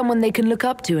should be someone they can look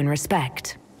up to and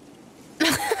respect.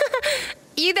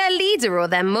 You their leader or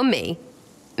their mummy?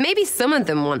 Maybe some of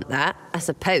them want that, I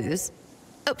suppose.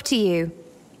 Up to you,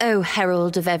 oh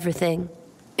herald of everything.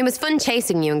 It was fun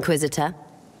chasing you, Inquisitor.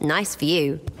 Nice for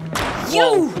you.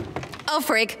 You! Oh,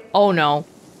 frig. Oh no.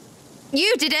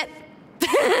 You did it!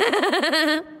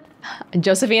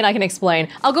 Josephine, I can explain.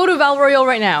 I'll go to Val Royale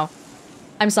right now.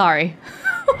 I'm sorry.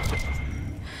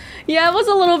 Yeah, it was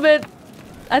a little bit...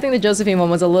 I think the Josephine one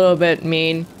was a little bit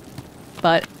mean.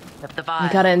 But we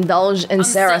gotta indulge in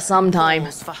Sera sometime.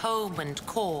 For home and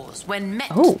cause, when met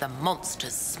the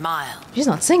monster's smile. She's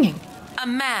not singing. A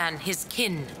man his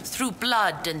kin, through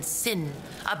blood and sin,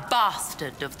 a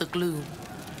bastard of the gloom.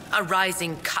 A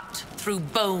rising cut through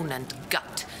bone and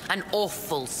gut, an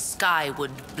awful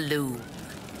skyward bloom.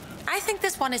 I think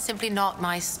this one is simply not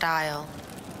my style.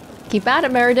 Keep at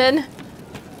it, Meriden.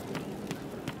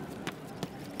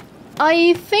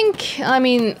 I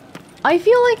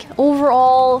feel like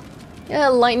overall,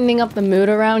 lightening up the mood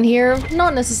around here,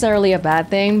 not necessarily a bad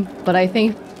thing, but I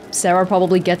think Sera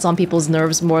probably gets on people's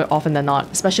nerves more often than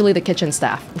not, especially the kitchen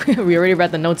staff. We already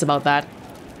read the notes about that.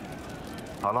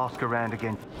 I'll ask around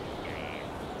again.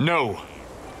 No.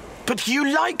 But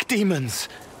you like demons!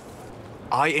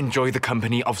 I enjoy the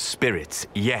company of spirits,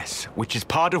 yes, which is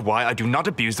part of why I do not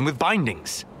abuse them with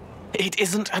bindings. It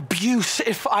isn't abuse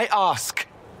if I ask.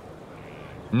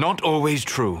 Not always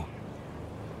true.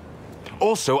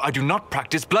 Also, I do not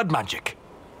practice blood magic,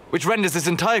 which renders this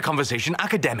entire conversation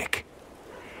academic.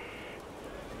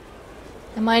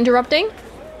 Am I interrupting?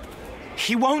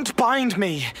 He won't bind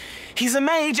me. He's a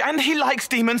mage and he likes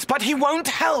demons, but he won't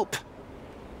help.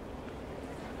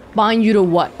 Bind you to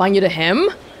what? Bind you to him?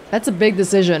 That's a big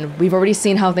decision. We've already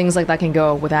seen how things like that can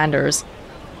go with Anders.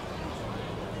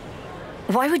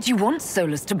 Why would you want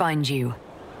Solus to bind you?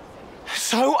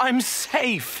 So I'm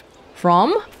safe.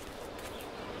 From?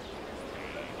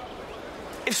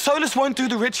 If Solus won't do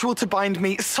the ritual to bind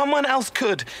me, someone else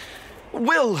could.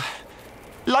 Will.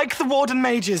 Like the Warden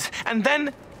mages, and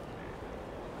then...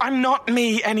 I'm not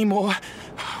me anymore.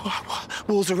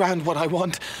 Walls around what I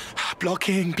want.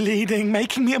 Blocking, bleeding,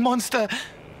 making me a monster.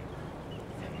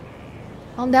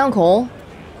 Calm down, Cole.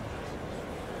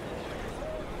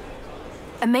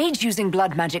 A mage using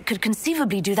blood magic could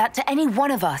conceivably do that to any one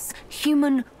of us,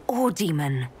 human or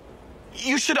demon.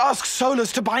 You should ask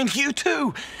Solus to bind you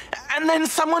too, and then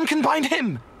someone can bind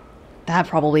him. That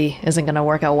probably isn't gonna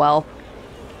work out well.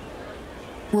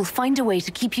 We'll find a way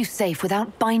to keep you safe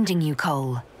without binding you,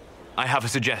 Cole. I have a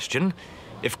suggestion,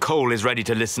 if Cole is ready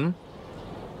to listen.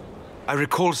 I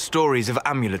recall stories of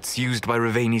amulets used by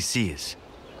Raveni seers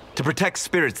to protect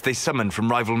spirits they summoned from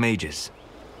rival mages.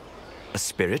 A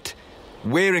spirit,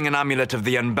 wearing an amulet of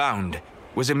the Unbound,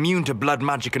 was immune to blood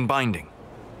magic and binding.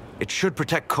 It should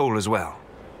protect Cole as well.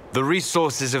 The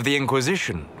resources of the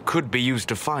Inquisition could be used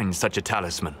to find such a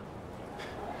talisman.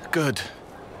 Good.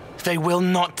 They will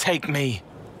not take me.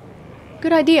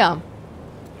 Good idea.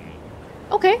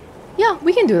 Okay, yeah,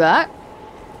 we can do that.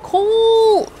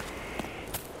 Cole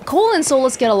and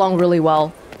Solus get along really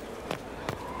well.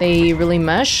 They really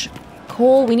mesh.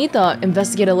 Cole, we need to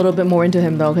investigate a little bit more into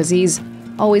him though, because he's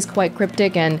always quite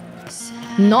cryptic and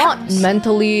not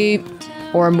mentally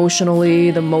or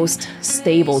emotionally the most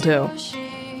stable too.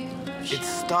 It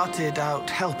started out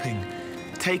helping,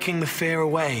 taking the fear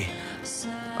away.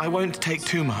 I won't take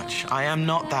too much. I am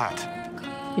not that.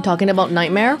 You talking about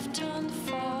Nightmare?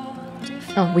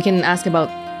 Oh, we can ask about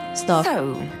stuff.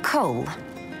 So, Cole.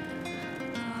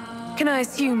 Can I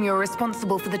assume you're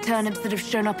responsible for the turnips that have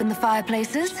shown up in the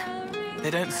fireplaces?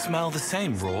 They don't smell the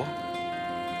same raw.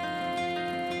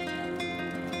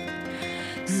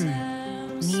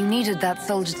 You needed that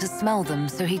soldier to smell them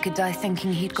so he could die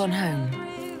thinking he'd gone home.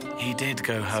 He did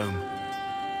go home.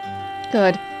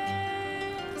 Good.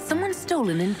 Someone stole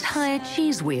an entire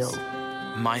cheese wheel.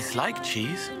 Mice like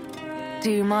cheese.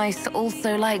 Do mice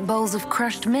also like bowls of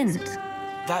crushed mint?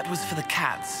 That was for the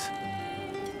cats.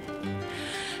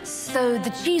 So the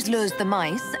cheese lures the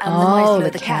mice, and the mice lure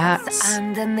the cats,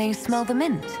 and then they smell the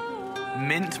mint.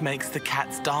 Mint makes the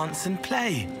cats dance and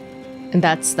play. And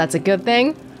that's a good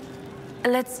thing?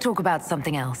 Let's talk about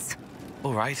something else.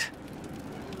 All right.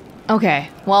 Okay,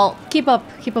 well, keep up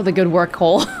the good work,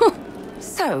 Cole.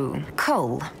 So,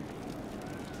 Cole.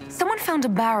 Someone found a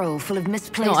barrel full of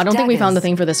misplaced No, I don't think we found the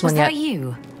thing for this one yet. Was that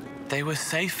you? They were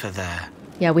safer there.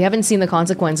 Yeah, we haven't seen the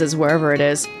consequences wherever it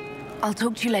is. I'll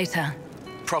talk to you later.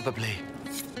 Probably.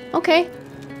 Okay.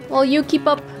 Well, you keep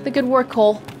up the good work,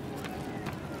 Cole.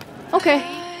 Okay.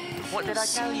 What did I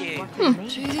tell you?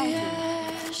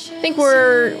 I think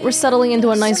we're settling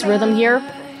into a nice rhythm here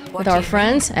with our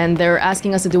friends, and they're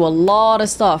asking us to do a lot of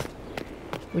stuff,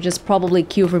 which is probably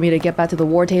cue for me to get back to the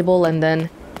war table and then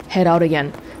head out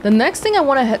again. The next thing I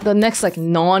want to the next like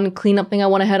non-cleanup thing I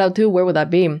want to head out to, where would that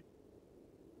be?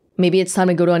 Maybe it's time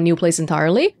to go to a new place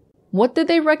entirely? What did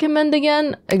they recommend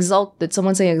again? Did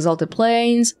someone say Exalted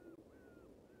Plains?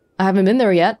 I haven't been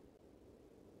there yet.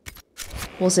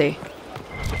 We'll see.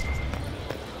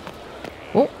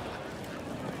 Oh.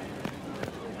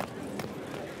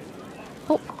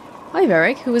 Oh. Hi,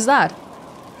 Varric. Who is that?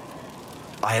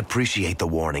 I appreciate the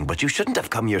warning, but you shouldn't have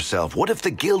come yourself. What if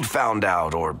the guild found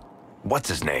out, or what's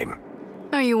his name?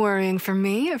 Are you worrying for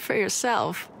me or for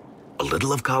yourself? A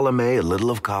little of column A, a little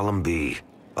of column B.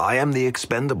 I am the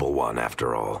expendable one,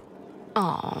 after all.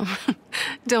 Oh,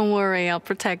 don't worry, I'll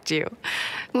protect you.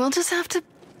 We'll just have to...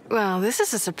 Well, this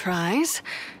is a surprise.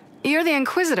 You're the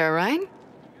Inquisitor, right?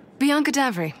 Bianca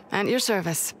Davry, at your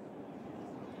service.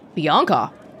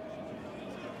 Bianca?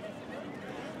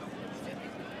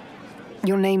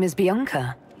 Your name is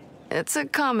Bianca? It's a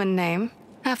common name.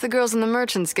 Half the girls in the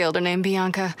Merchants Guild are named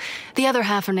Bianca. The other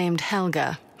half are named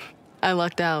Helga. I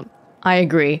lucked out. I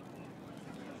agree.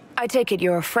 I take it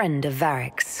you're a friend of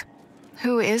Varric's.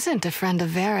 Who isn't a friend of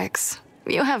Varric's?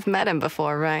 You have met him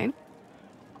before, right?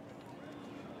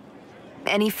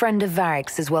 Any friend of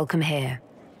Varric's is welcome here.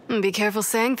 Be careful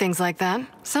saying things like that.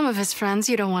 Some of his friends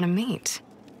you don't want to meet.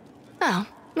 Well,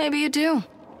 maybe you do.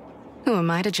 Who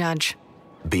am I to judge?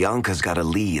 Bianca's got a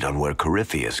lead on where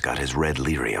Corypheus got his red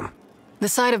lyrium. The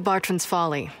site of Bartran's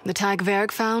Folly, the tag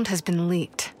Varric found, has been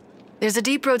leaked. There's a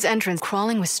deep roads entrance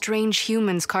crawling with strange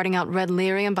humans carting out red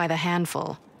lyrium by the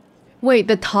handful. Wait,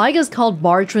 the tag is called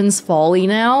Bartran's Folly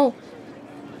now?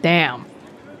 Damn.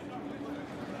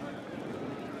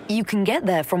 You can get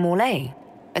there from Orlais.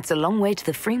 It's a long way to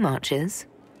the free marches.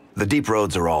 The deep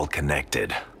roads are all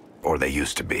connected. Or they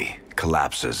used to be.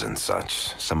 Collapses and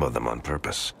such, some of them on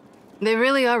purpose. They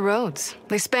really are roads.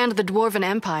 They spanned the Dwarven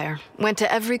Empire, went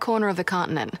to every corner of the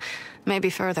continent, maybe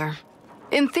further.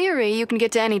 In theory, you can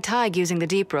get to any tag using the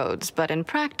deep roads, but in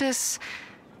practice,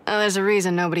 there's a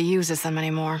reason nobody uses them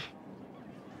anymore.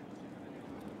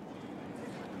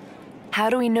 How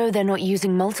do we know they're not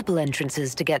using multiple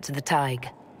entrances to get to the tag?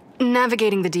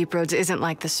 Navigating the deep roads isn't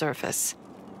like the surface.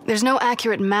 There's no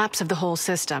accurate maps of the whole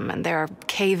system, and there are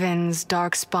cave-ins,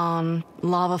 darkspawn,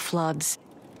 lava floods.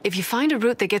 If you find a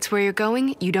route that gets where you're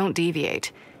going, you don't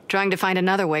deviate. Trying to find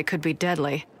another way could be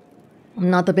deadly. I'm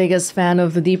not the biggest fan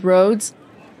of the deep roads.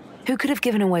 Who could have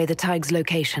given away the tag's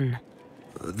location?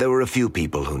 There were a few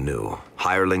people who knew.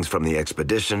 Hirelings from the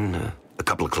expedition, a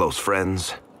couple of close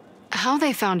friends. How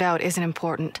they found out isn't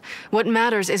important. What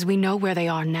matters is we know where they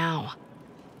are now.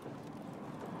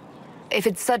 If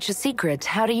it's such a secret,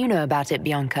 how do you know about it,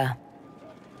 Bianca?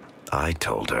 I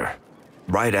told her.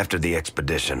 Right after the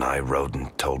expedition, I wrote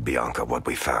and told Bianca what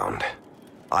we found.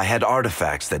 I had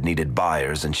artifacts that needed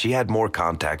buyers, and she had more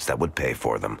contacts that would pay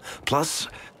for them. Plus,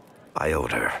 I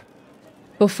owed her.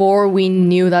 Before we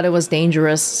knew that it was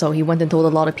dangerous, so he went and told a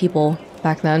lot of people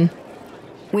back then.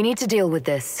 We need to deal with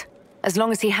this. As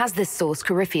long as he has this source,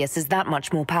 Corypheus is that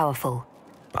much more powerful.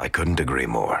 I couldn't agree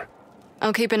more.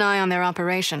 I'll keep an eye on their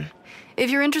operation. If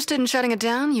you're interested in shutting it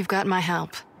down, you've got my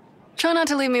help. Try not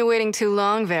to leave me waiting too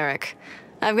long, Varric.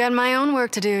 I've got my own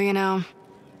work to do, you know.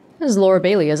 This is Laura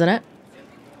Bailey, isn't it?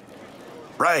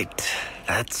 Right.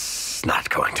 That's not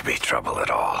going to be trouble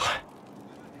at all.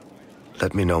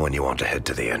 Let me know when you want to head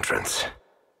to the entrance.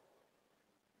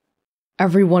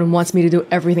 Everyone wants me to do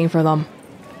everything for them.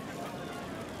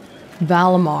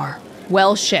 Valimar.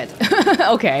 Well, shit.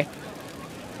 Okay.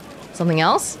 Something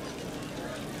else?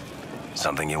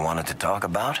 Something you wanted to talk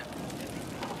about?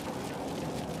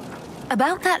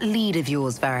 About that lead of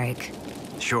yours, Varric.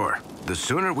 Sure. The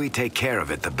sooner we take care of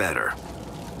it, the better.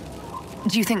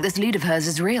 Do you think this lead of hers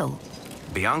is real?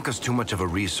 Bianca's too much of a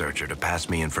researcher to pass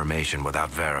me information without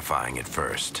verifying it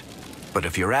first. But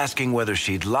if you're asking whether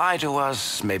she'd lie to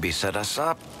us, maybe set us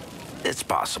up, it's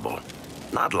possible.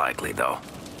 Not likely, though.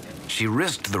 She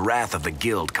risked the wrath of the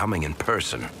guild coming in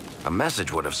person. A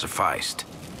message would have sufficed.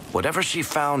 Whatever she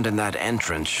found in that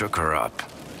entrance shook her up.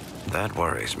 That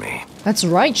worries me. That's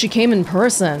right, she came in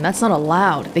person. That's not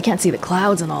allowed. They can't see the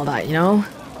clouds and all that, you know?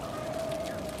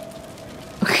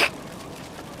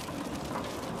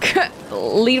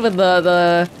 Lead with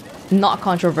the not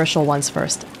controversial ones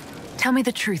first. Tell me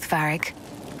the truth, Varric.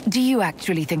 Do you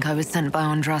actually think I was sent by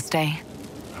Andraste?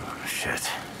 Oh, shit.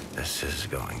 This is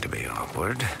going to be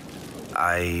awkward.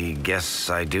 I guess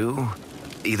I do.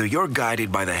 Either you're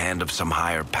guided by the hand of some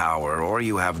higher power, or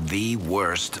you have the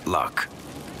worst luck.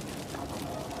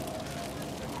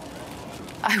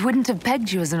 I wouldn't have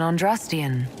pegged you as an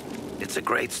Andrastian. It's a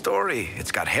great story.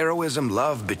 It's got heroism,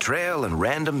 love, betrayal, and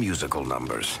random musical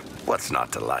numbers. What's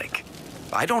not to like?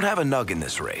 I don't have a nug in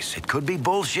this race. It could be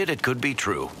bullshit, it could be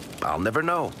true. I'll never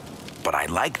know. But I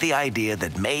like the idea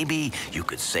that maybe you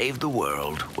could save the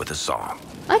world with a song.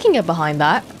 I can get behind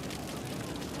that.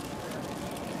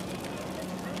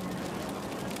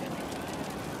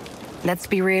 Let's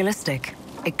be realistic.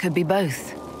 It could be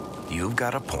both. You've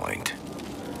got a point.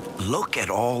 Look at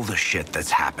all the shit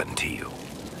that's happened to you.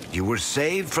 You were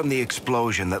saved from the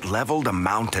explosion that leveled a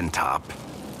mountaintop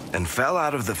and fell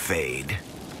out of the Fade.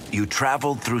 You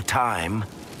traveled through time,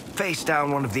 faced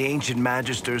down one of the ancient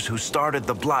magisters who started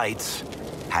the Blights,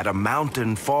 had a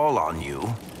mountain fall on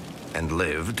you, and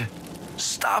lived,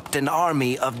 stopped an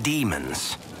army of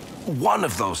demons. One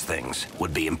of those things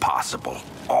would be impossible.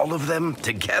 All of them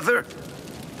together?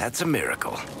 That's a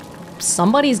miracle.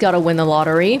 Somebody's gotta win the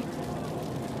lottery.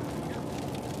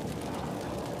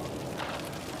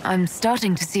 I'm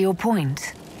starting to see your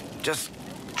point. Just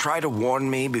try to warn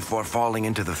me before falling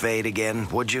into the Fade again,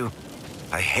 would you?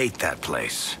 I hate that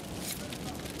place.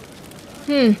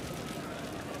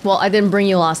 Well, I didn't bring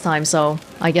you last time, so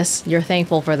I guess you're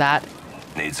thankful for that.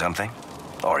 Need something?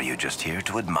 Or are you just here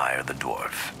to admire the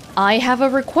dwarf? I have a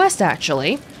request,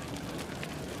 actually.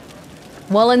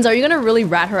 Welonz, are you gonna really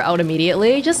rat her out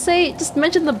immediately? Just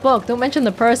mention the book, don't mention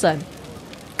the person.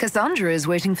 Cassandra is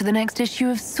waiting for the next issue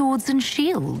of Swords and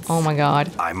Shields. Oh my god.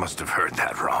 I must have heard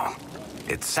that wrong.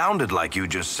 It sounded like you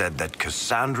just said that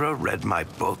Cassandra read my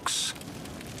books.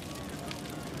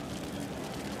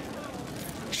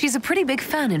 She's a pretty big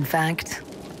fan, in fact.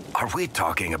 Are we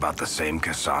talking about the same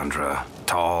Cassandra?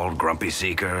 Tall, grumpy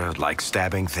seeker, like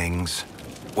stabbing things?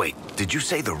 Wait, did you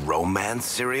say the romance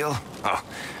serial? Oh,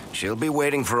 she'll be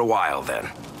waiting for a while then.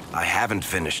 I haven't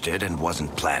finished it and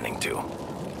wasn't planning to.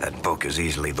 That book is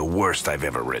easily the worst I've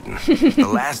ever written.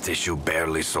 The last issue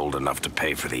barely sold enough to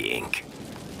pay for the ink.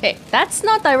 Hey, that's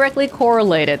not directly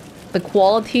correlated. The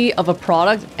quality of a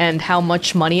product and how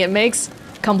much money it makes,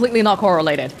 completely not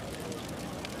correlated.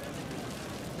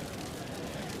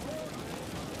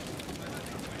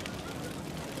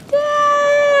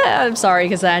 I'm sorry,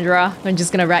 Cassandra. I'm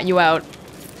just gonna rat you out.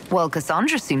 Well,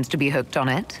 Cassandra seems to be hooked on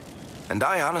it. And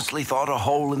I honestly thought a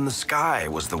hole in the sky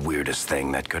was the weirdest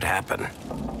thing that could happen.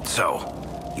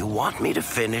 So, you want me to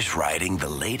finish writing the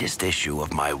latest issue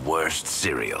of my worst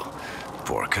serial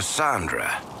for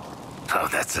Cassandra? Oh,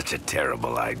 that's such a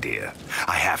terrible idea.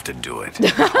 I have to do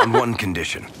it. On one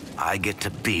condition. I get to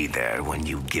be there when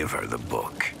you give her the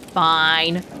book.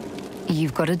 Fine.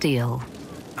 You've got a deal.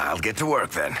 I'll get to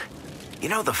work then. You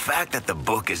know, the fact that the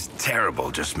book is terrible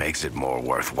just makes it more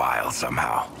worthwhile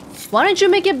somehow. Why don't you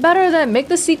make it better then? Make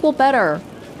the sequel better.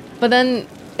 But then,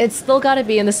 it's still gotta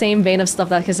be in the same vein of stuff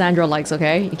that Cassandra likes,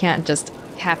 okay? You can't just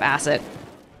half-ass it.